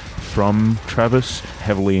performance from Travis,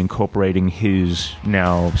 heavily incorporating his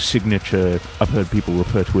now signature, I've heard people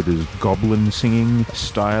refer to it as goblin singing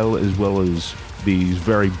style, as well as these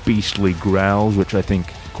very beastly growls, which I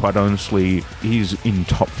think, quite honestly, he's in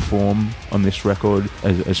top form on this record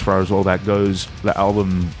as far as all that goes. The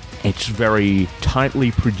album, it's very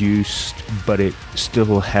tightly produced, but it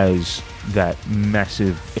still has that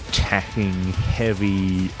massive, attacking,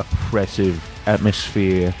 heavy, oppressive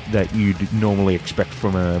atmosphere that you'd normally expect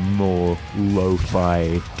from a more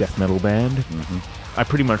lo-fi death metal band. Mm-hmm. I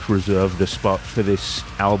pretty much reserved a spot for this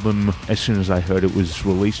album as soon as I heard it was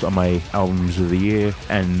released on my albums of the year,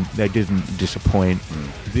 and they didn't disappoint.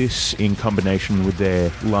 This, in combination with their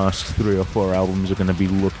last 3 or 4 albums, are going to be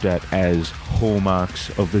looked at as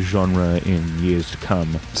hallmarks of the genre in years to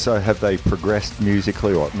come. So have they progressed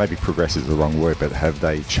musically, or maybe progress is the wrong word, but have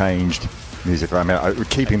they changed musically? I mean,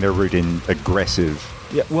 keeping their root in aggressive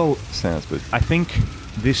sounds, but I think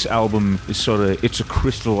this album is it's a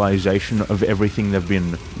crystallization of everything they've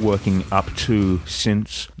been working up to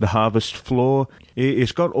since The Harvest Floor.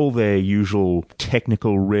 It's got all their usual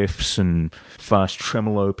technical riffs and fast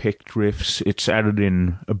tremolo picked riffs. It's added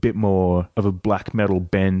in a bit more of a black metal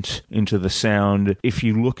bent into the sound. If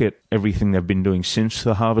you look at everything they've been doing since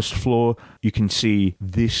The Harvest Floor, you can see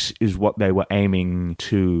this is what they were aiming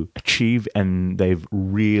to achieve, and they've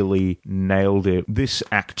really nailed it. This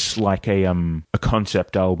acts like a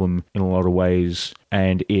concept album in a lot of ways,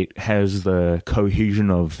 and it has the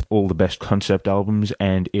cohesion of all the best concept albums,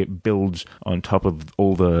 and it builds on top of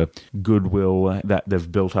all the goodwill that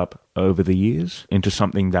they've built up over the years into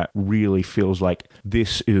something that really feels like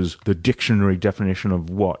this is the dictionary definition of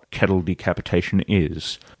what kettle decapitation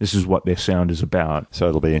is. This is what their sound is about. So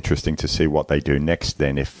it'll be interesting to see what they do next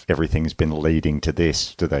then. If everything's been leading to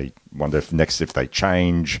this, do they wonder if they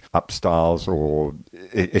change up styles, or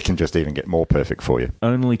it can just even get more perfect for you?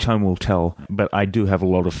 Only time will tell, but I do have a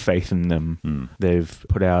lot of faith in them. They've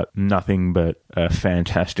put out nothing but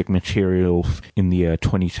fantastic material in the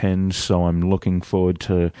 2010s, so I'm looking forward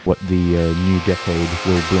to what the new decade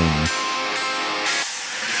will bring.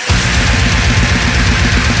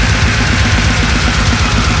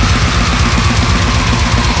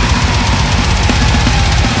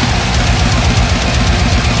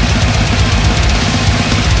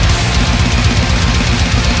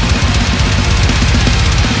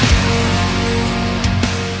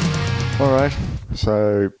 All right,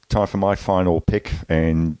 so time for my final pick,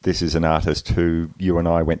 and this is an artist who you and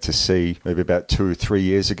I went to see maybe about 2 or 3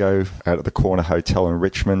 years ago out at the Corner Hotel in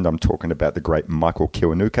Richmond. I'm talking about the great Michael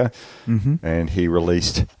Kiwanuka, and he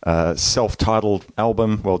released a self-titled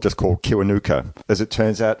album, well, just called Kiwanuka, as it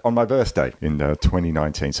turns out, on my birthday in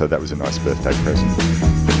 2019, so that was a nice birthday present.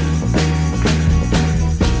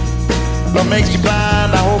 What makes you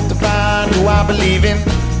blind? I hope to find who I believe in.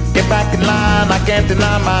 Get back in line, I can't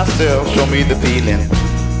deny myself. Show me the feeling.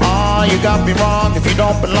 Oh, you got me wrong. If you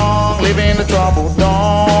don't belong, live in the trouble.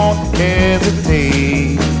 Don't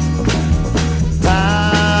hesitate.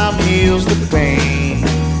 Time heals the pain.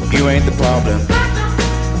 You ain't the problem.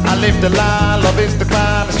 I live the lie, love is the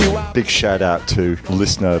crime. It's you. Big shout out to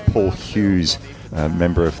listener Paul Hughes, a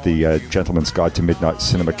member of the Gentleman's Guide to Midnight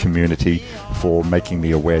Cinema community, for making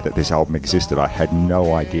me aware that this album existed. I had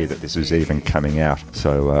no idea that this was even coming out,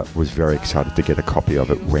 so was very excited to get a copy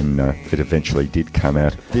of it when it eventually did come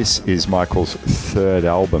out. This is Michael's third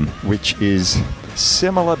album, which is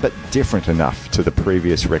similar but different enough to the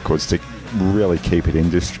previous records to really keep it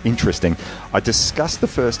interesting. I discussed the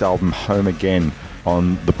first album, Home Again,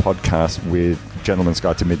 on the podcast with Gentleman's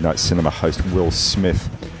Guide to Midnight Cinema host Will Smith,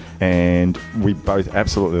 and we both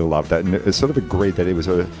absolutely loved that, and it sort of agreed that it was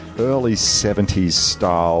an early 70s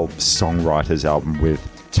style songwriters album with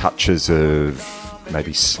touches of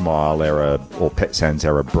maybe Smile era or Pet Sounds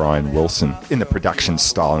era Brian Wilson. In the production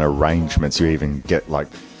style and arrangements, you even get like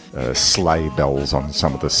sleigh bells on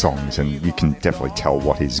some of the songs, and you can definitely tell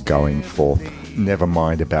what he's going for. Never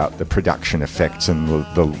mind about the production effects and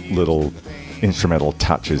the little instrumental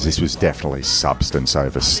touches. This was definitely substance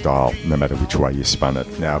over style, no matter which way you spun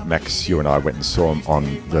it. Now, Max, you and I went and saw him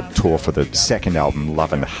on the tour for the second album,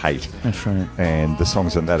 Love and Hate. That's right. And the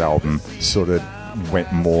songs on that album sort of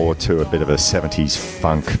went more to a bit of a 70s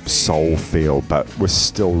funk soul feel, but was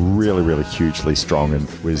still really, really hugely strong, and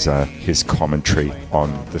was his commentary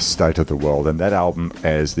on the state of the world. And that album,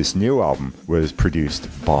 as this new album, was produced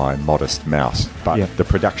by Modest Mouse. But the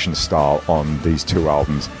production style on these two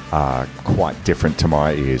albums are quite different to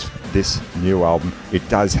my ears. This new album, it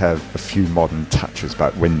does have a few modern touches,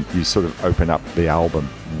 but when you sort of open up the album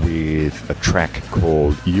with a track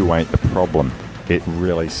called You Ain't the Problem, it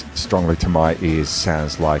really strongly to my ears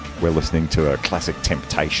sounds like we're listening to a classic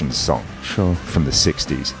Temptations song. Sure. From the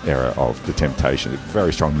 60s era of the Temptations.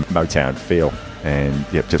 Very strong Motown feel, and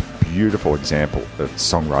just beautiful example of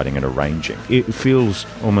songwriting and arranging. It feels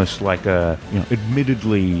almost like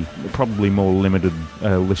admittedly probably more limited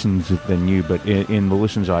listens than you, but in the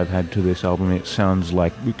listens I've had to this album, it sounds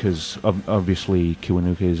like, because obviously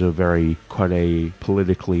Kiwanuka is quite a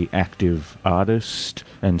politically active artist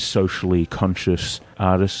and socially conscious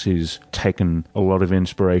artist who's taken a lot of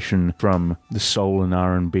inspiration from the soul and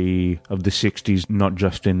R&B of the 60s, not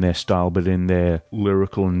just in their style, but in their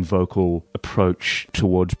lyrical and vocal approach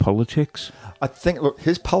towards politics. I think, look,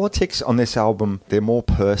 his politics on this album, they're more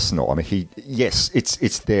personal. I mean,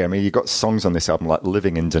 it's there. I mean, you've got songs on this album like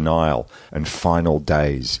Living in Denial and Final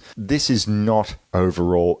Days. This is not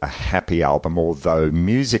overall a happy album, although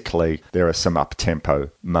musically there are some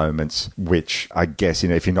up-tempo moments, which I guess,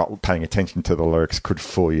 if you're not paying attention to the lyrics, could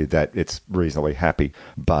fool you that it's reasonably happy.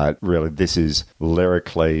 But really, this is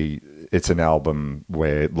lyrically, it's an album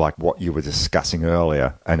where, like what you were discussing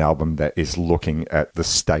earlier, an album that is looking at the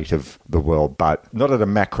state of the world, but not at a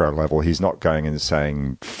macro level. He's not going and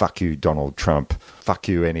saying, fuck you, Donald Trump, fuck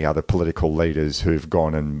you, any other political leaders who've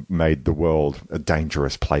gone and made the world a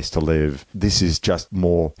dangerous place to live. This is just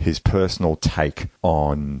more his personal take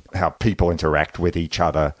on how people interact with each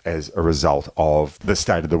other as a result of the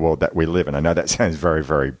state of the world that we live in. I know that sounds very,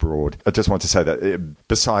 very broad. I just want to say that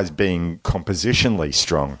besides being compositionally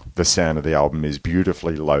strong, the sound of the album is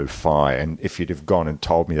beautifully lo-fi. And if you'd have gone and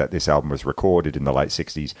told me that this album was recorded in the late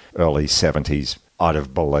 60s, early 70s, I'd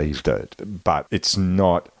have believed it. But it's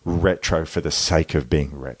not retro for the sake of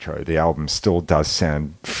being retro. The album still does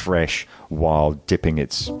sound fresh while dipping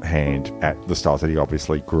its hand at the styles that he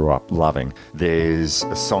obviously grew up loving. There's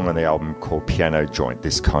a song on the album called Piano Joint,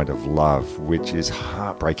 This Kind of Love, which is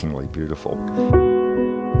heartbreakingly beautiful.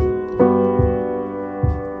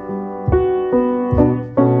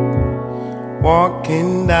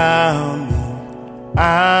 Walking down the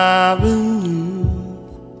avenue,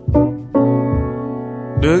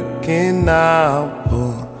 looking out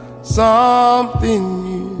for something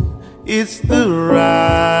new. It's the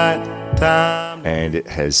right time. And it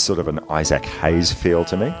has sort of an Isaac Hayes feel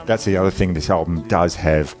to me. That's the other thing. This album does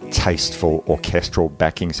have tasteful orchestral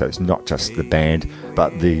backing, so it's not just the band,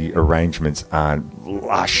 but the arrangements are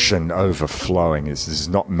lush and overflowing. This is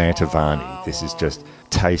not Mantovani. This is just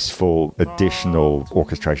tasteful additional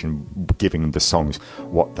orchestration, giving the songs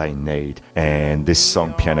what they need. And this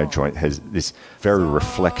song, Piano Joint, has this very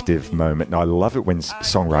reflective moment. And I love it when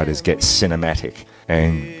songwriters get cinematic.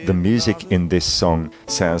 And the music in this song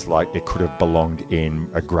sounds like it could have belonged in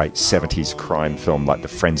a great 70s crime film like The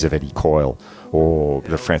Friends of Eddie Coyle or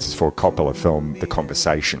the Francis Ford Coppola film, The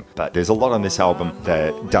Conversation. But there's a lot on this album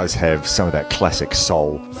that does have some of that classic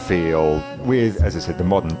soul feel with, as I said, the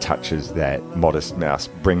modern touches that Modest Mouse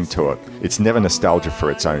bring to it. It's never nostalgia for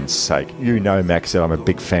its own sake. You know, Max, that I'm a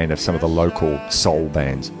big fan of some of the local soul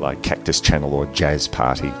bands like Cactus Channel or Jazz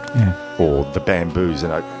Party or The Bamboos.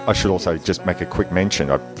 And I should also just make a quick mention.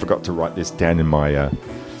 I forgot to write this down in my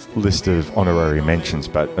list of honorary mentions,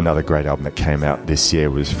 but another great album that came out this year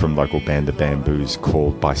was from local band The Bamboos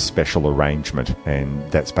called By Special Arrangement,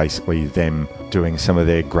 and that's basically them doing some of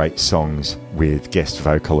their great songs with guest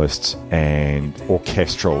vocalists and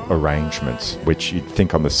orchestral arrangements, which you'd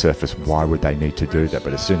think on the surface, why would they need to do that?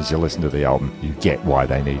 But as soon as you listen to the album, you get why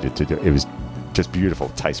they needed to do it. It was just beautiful,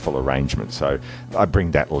 tasteful arrangement. So I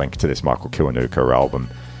bring that link to this Michael Kiwanuka album,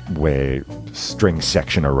 where string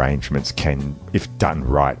section arrangements can, if done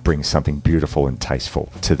right, bring something beautiful and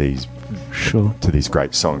tasteful to these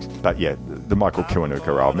great songs. But yeah, the Michael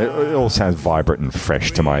Kiwanuka album, it all sounds vibrant and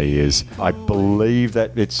fresh to my ears. I believe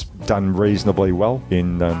that it's done reasonably well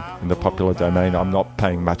in the popular domain. I'm not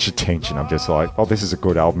paying much attention. I'm just like, oh, this is a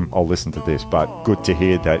good album, I'll listen to this. But good to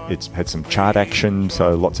hear that it's had some chart action,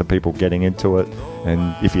 so lots of people getting into it.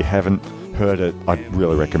 And if you haven't heard it, I'd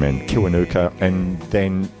really recommend Kiwanuka, and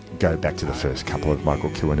then go back to the first couple of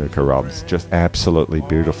Michael Kiwanuka albums. Just absolutely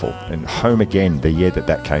beautiful. And Home Again, the year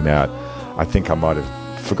that came out, I think I might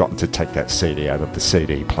have forgotten to take that CD out of the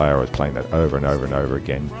CD player. I was playing that over and over and over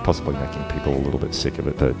again, possibly making people a little bit sick of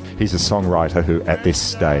it. But he's a songwriter who, at this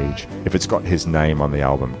stage, if it's got his name on the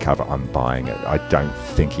album cover, I'm buying it. I don't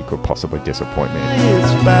think he could possibly disappoint me.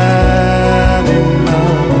 It's fine and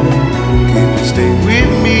mine. Can you stay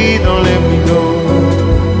with me? Don't let me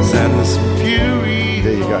go. Sadness and fury.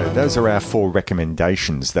 There you go. Those are our 4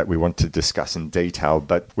 recommendations that we want to discuss in detail,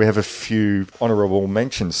 but we have a few honourable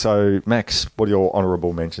mentions. So, Max, what are your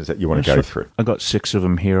honourable mentions that you want to go through? I got 6 of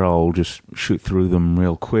them here. I'll just shoot through them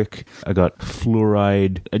real quick. I got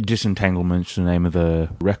Fluoride, Disentanglement's the name of the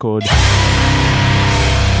record.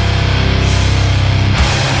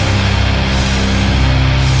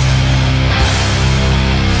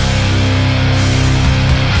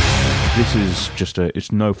 This is just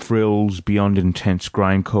it's no frills, beyond intense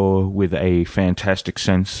grindcore with a fantastic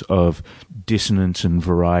sense of dissonance and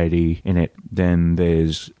variety in it. Then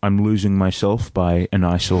there's I'm Losing Myself by An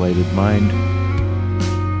Isolated Mind.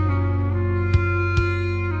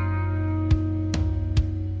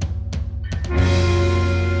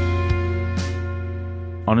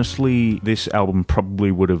 Honestly, this album probably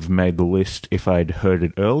would have made the list if I'd heard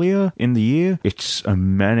it earlier in the year. It's a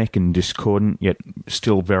manic and discordant, yet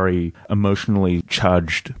still very emotionally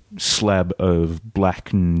charged slab of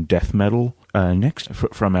black and death metal. Next,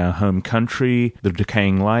 from our home country, The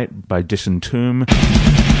Decaying Light by Disentomb.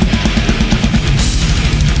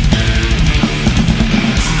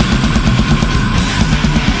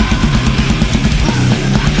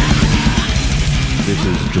 This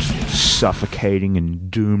is just suffocating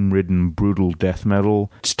and doom-ridden brutal death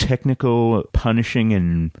metal. It's technical, punishing,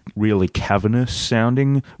 and really cavernous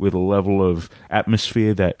sounding, with a level of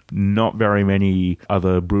atmosphere that not very many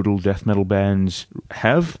other brutal death metal bands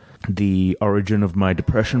have. The Origin of My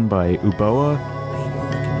Depression by Uboa.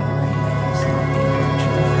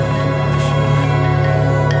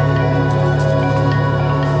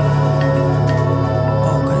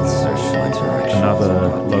 Another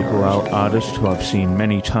local artist who I've seen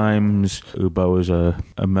many times. Ubo is a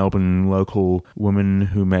Melbourne local woman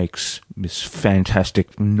who makes this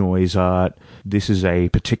fantastic noise art. This is a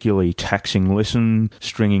particularly taxing listen,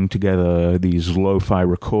 stringing together these lo-fi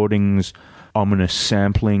recordings, ominous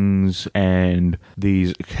samplings, and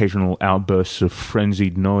these occasional outbursts of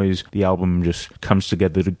frenzied noise. The album just comes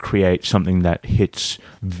together to create something that hits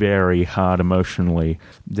very hard emotionally.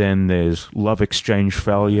 Then there's Love Exchange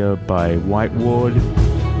Failure by White Ward.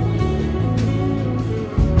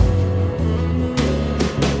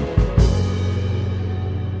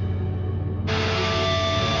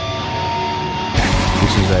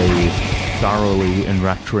 This is a thoroughly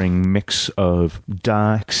enrapturing mix of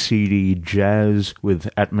dark, seedy jazz with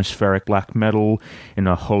atmospheric black metal in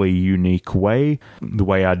a wholly unique way. The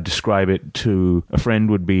way I'd describe it to a friend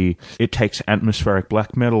would be, it takes atmospheric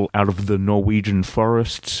black metal out of the Norwegian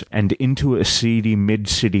forests and into a seedy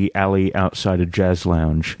mid-city alley outside a jazz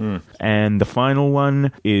lounge. And the final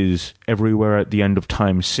one is Everywhere at the End of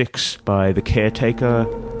Time 6 by The Caretaker.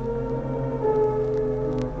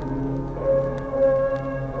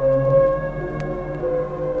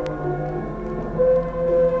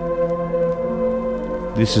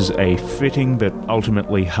 This is a fitting but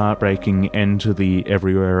ultimately heartbreaking end to the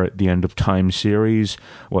Everywhere at the End of Time series.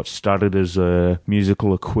 What started as a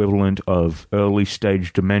musical equivalent of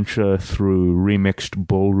early-stage dementia through remixed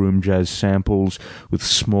ballroom jazz samples with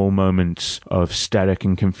small moments of static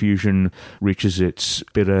and confusion reaches its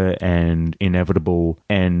bitter and inevitable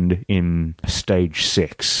end in Stage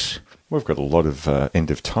 6. We've got a lot of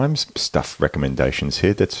End of Times stuff recommendations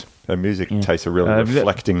here. That's music tastes are really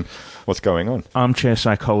reflecting what's going on. Armchair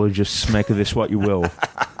psychologists, make of this what you will.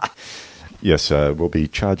 Yes, we'll be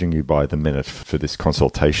charging you by the minute for this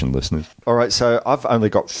consultation, listeners. All right, so I've only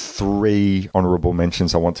got 3 honourable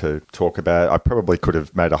mentions I want to talk about. I probably could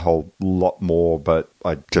have made a whole lot more, but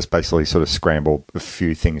I just basically sort of scrambled a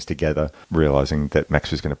few things together, realising that Max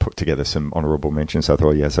was going to put together some honourable mentions. So I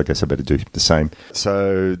thought, yes, I guess I better do the same.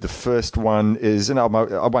 So the first one is an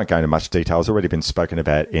album, I won't go into much detail. It's already been spoken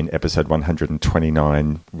about in episode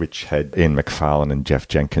 129, which had Ian McFarlane and Jeff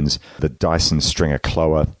Jenkins, the Dyson Stringer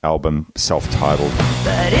Cloa album, self-titled.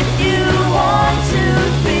 But if you want to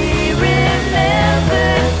be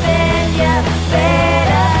remembered, then you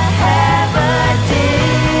better have a dig.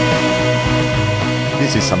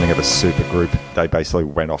 This is something of a super group. They basically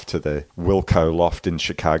went off to the Wilco Loft in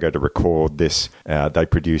Chicago to record this. They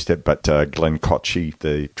produced it, but Glenn Kotche,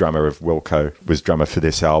 the drummer of Wilco, was drummer for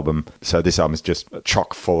this album. So this album is just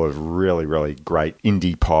chock full of really, really great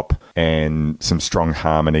indie pop and some strong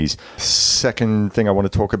harmonies. Second thing I want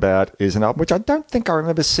to talk about is an album which I don't think I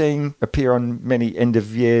remember seeing appear on many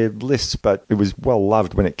end-of-year lists, but it was well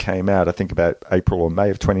loved when it came out, I think about April or May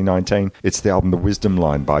of 2019. It's the album The Wisdom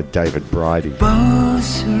Line by David Bridie.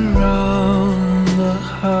 Boats around the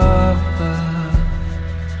harbor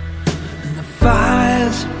and the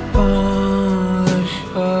fires upon the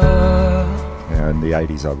shore. Now, in the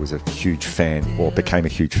 80s, I was a huge fan, or became a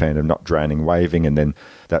huge fan of Not Drowning Waving, and then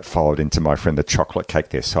that followed into My Friend the Chocolate Cake,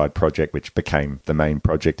 their side project, which became the main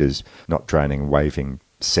project as Not Drowning Waving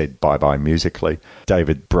said bye-bye musically.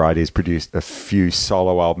 David Bridie has produced a few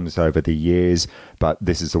solo albums over the years, but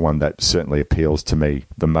this is the one that certainly appeals to me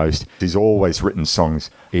the most. He's always written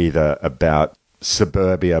songs either about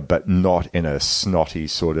suburbia, but not in a snotty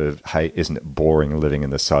sort of, hey, isn't it boring living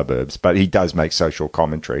in the suburbs? But he does make social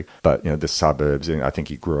commentary. But, you know, the suburbs, and I think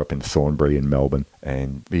he grew up in Thornbury in Melbourne,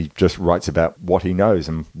 and he just writes about what he knows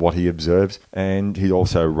and what he observes. And he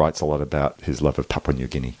also writes a lot about his love of Papua New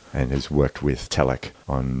Guinea and has worked with Telek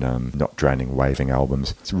on Not Drowning Waving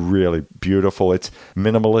albums. It's really beautiful. It's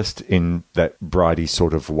minimalist in that Bridie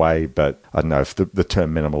sort of way, but I don't know, if the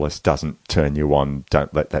term minimalist doesn't turn you on,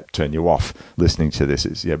 don't let that turn you off. Listening to this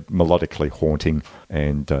is melodically haunting,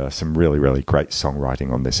 and some really, really great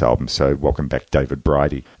songwriting on this album. So welcome back, David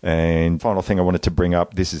Bridie. And final thing I wanted to bring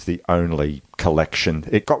up, this is the only collection.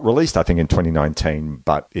 It got released, I think, in 2019,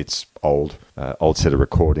 but it's old set of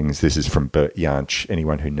recordings. This is from Bert Jansch.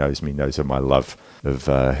 Anyone who knows me knows of my love of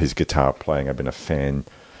his guitar playing. I've been a fan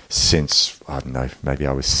since, I don't know, maybe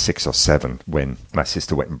I was 6 or 7 when my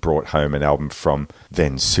sister went and brought home an album from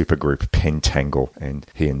then supergroup Pentangle, and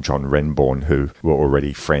he and John Renbourn, who were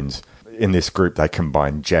already friends. In this group, they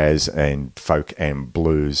combine jazz and folk and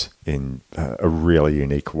blues in a really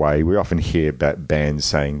unique way. We often hear about bands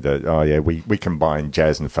saying that, oh yeah, we combine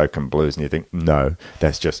jazz and folk and blues, and you think, no,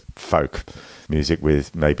 that's just folk. music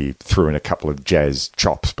with maybe threw in a couple of jazz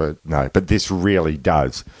chops, but this really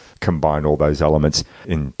does combine all those elements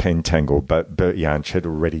in Pentangle. But Bert Jansch had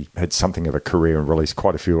already had something of a career and released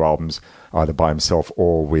quite a few albums, either by himself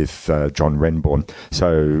or with John Renbourn.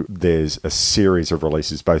 So there's a series of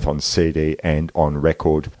releases, both on CD and on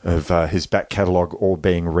record, of his back catalogue all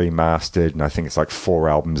being remastered, and I think it's like 4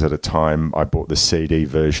 albums at a time. I bought the CD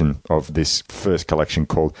version of this first collection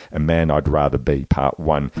called A Man I'd Rather Be, Part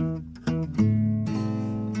 1.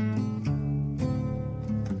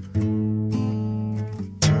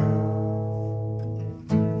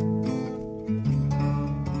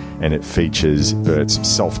 And it features Bert's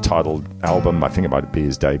self-titled album, I think it might be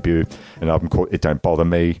his debut, an album called It Don't Bother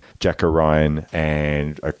Me, Jack Orion,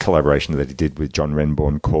 and a collaboration that he did with John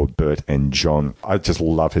Renbourn called Bert and John. I just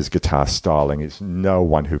love his guitar styling. There's no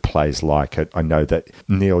one who plays like it. I know that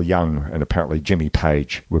Neil Young and apparently Jimmy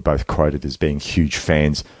Page were both quoted as being huge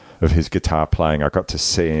fans of his guitar playing. I got to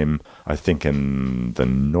see him, I think, in the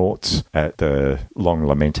Noughts at the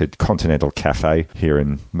long-lamented Continental Cafe here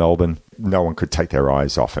in Melbourne. No one could take their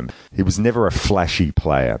eyes off him. He was never a flashy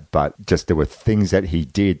player, but just there were things that he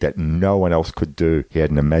did that no one else could do. He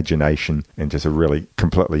had an imagination and just a really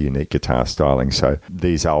completely unique guitar styling. So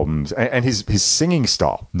these albums, and his singing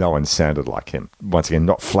style, no one sounded like him. Once again,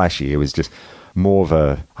 not flashy. It was just more of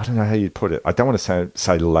a, I don't know how you'd put it. I don't want to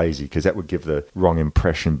say lazy, because that would give the wrong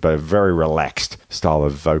impression, but a very relaxed style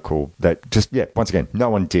of vocal that just, once again, no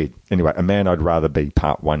one did. Anyway, A Man I'd Rather Be,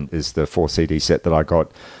 Part 1 is the 4 CD set that I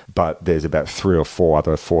got, but there's about 3 or 4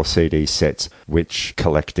 other 4 CD sets which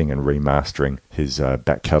collecting and remastering his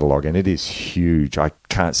back catalogue, and it is huge. I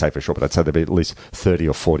can't say for sure, but I'd say there'd be at least 30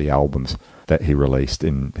 or 40 albums that he released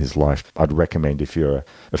in his life. I'd recommend, if you're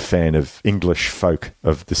a fan of English folk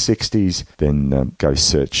of the 60s, then go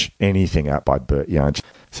search anything out by Bert Jansch.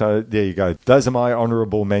 So there you go. Those are my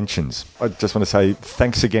honourable mentions. I just want to say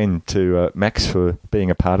thanks again to Max for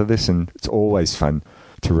being a part of this, and it's always fun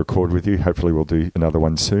to record with you. Hopefully we'll do another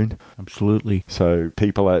one soon. Absolutely. So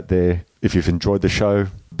people out there, if you've enjoyed the show,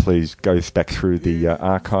 please go back through the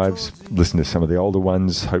archives, listen to some of the older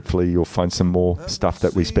ones. Hopefully you'll find some more stuff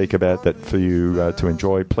that we speak about that for you to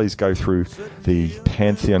enjoy. Please go through the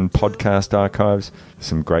Pantheon podcast archives.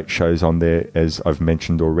 Some great shows on there, as I've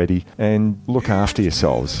mentioned already. And look after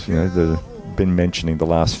yourselves. You know, been mentioning the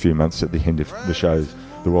last few months at the end of the shows,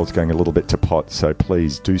 the world's going a little bit to pot, so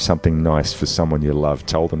please do something nice for someone you love.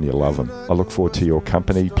 Tell them you love them. I look forward to your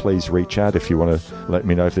company. Please reach out if you want to let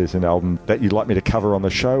me know if there's an album that you'd like me to cover on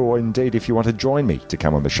the show, or indeed if you want to join me to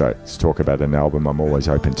come on the show. Let's talk about an album. I'm always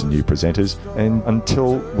open to new presenters. And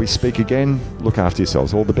until we speak again, look after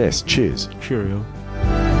yourselves. All the best. Cheers. Cheerio.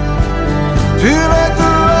 Feel like the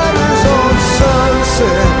riders on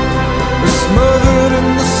sunset, we're smothered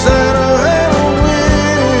in the center and a wind,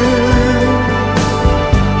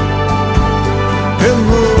 and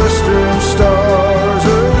the western stars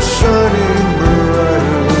are shining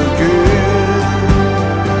bright again.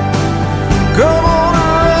 Come on and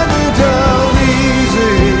ride me down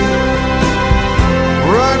easy,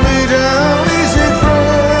 ride me down easy,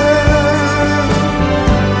 friend.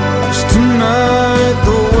 'Cause tonight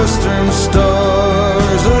the western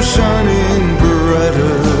stars are shining bright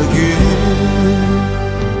again.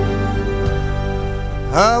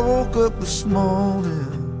 I woke up this morning,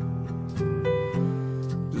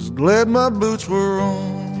 just glad my boots were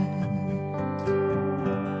on.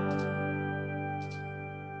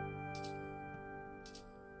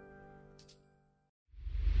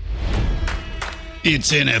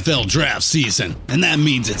 It's NFL draft season, and that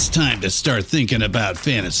means it's time to start thinking about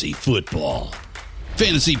fantasy football.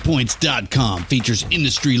 FantasyPoints.com features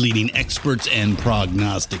industry-leading experts and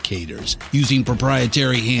prognosticators using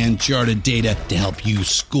proprietary hand-charted data to help you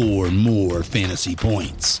score more fantasy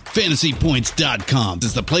points. FantasyPoints.com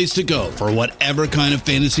is the place to go for whatever kind of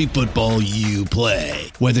fantasy football you play.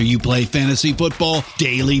 Whether you play fantasy football,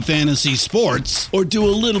 daily fantasy sports, or do a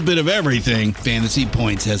little bit of everything, Fantasy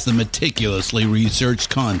Points has the meticulously researched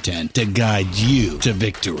content to guide you to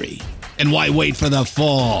victory. And why wait for the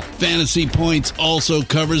fall? Fantasy Points also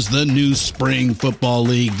covers the new spring football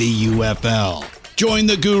league, the UFL. Join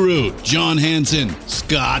the guru, John Hansen,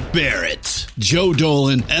 Scott Barrett, Joe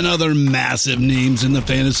Dolan, and other massive names in the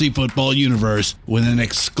fantasy football universe with an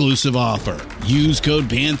exclusive offer. Use code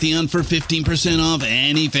Pantheon for 15% off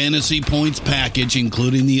any Fantasy Points package,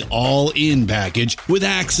 including the all-in package, with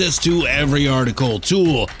access to every article,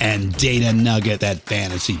 tool, and data nugget that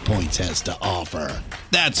Fantasy Points has to offer.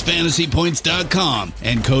 That's FantasyPoints.com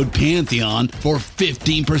and code Pantheon for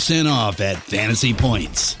 15% off at Fantasy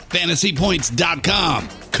Points. FantasyPoints.com.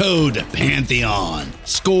 Code Pantheon.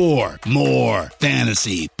 Score more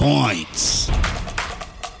fantasy points.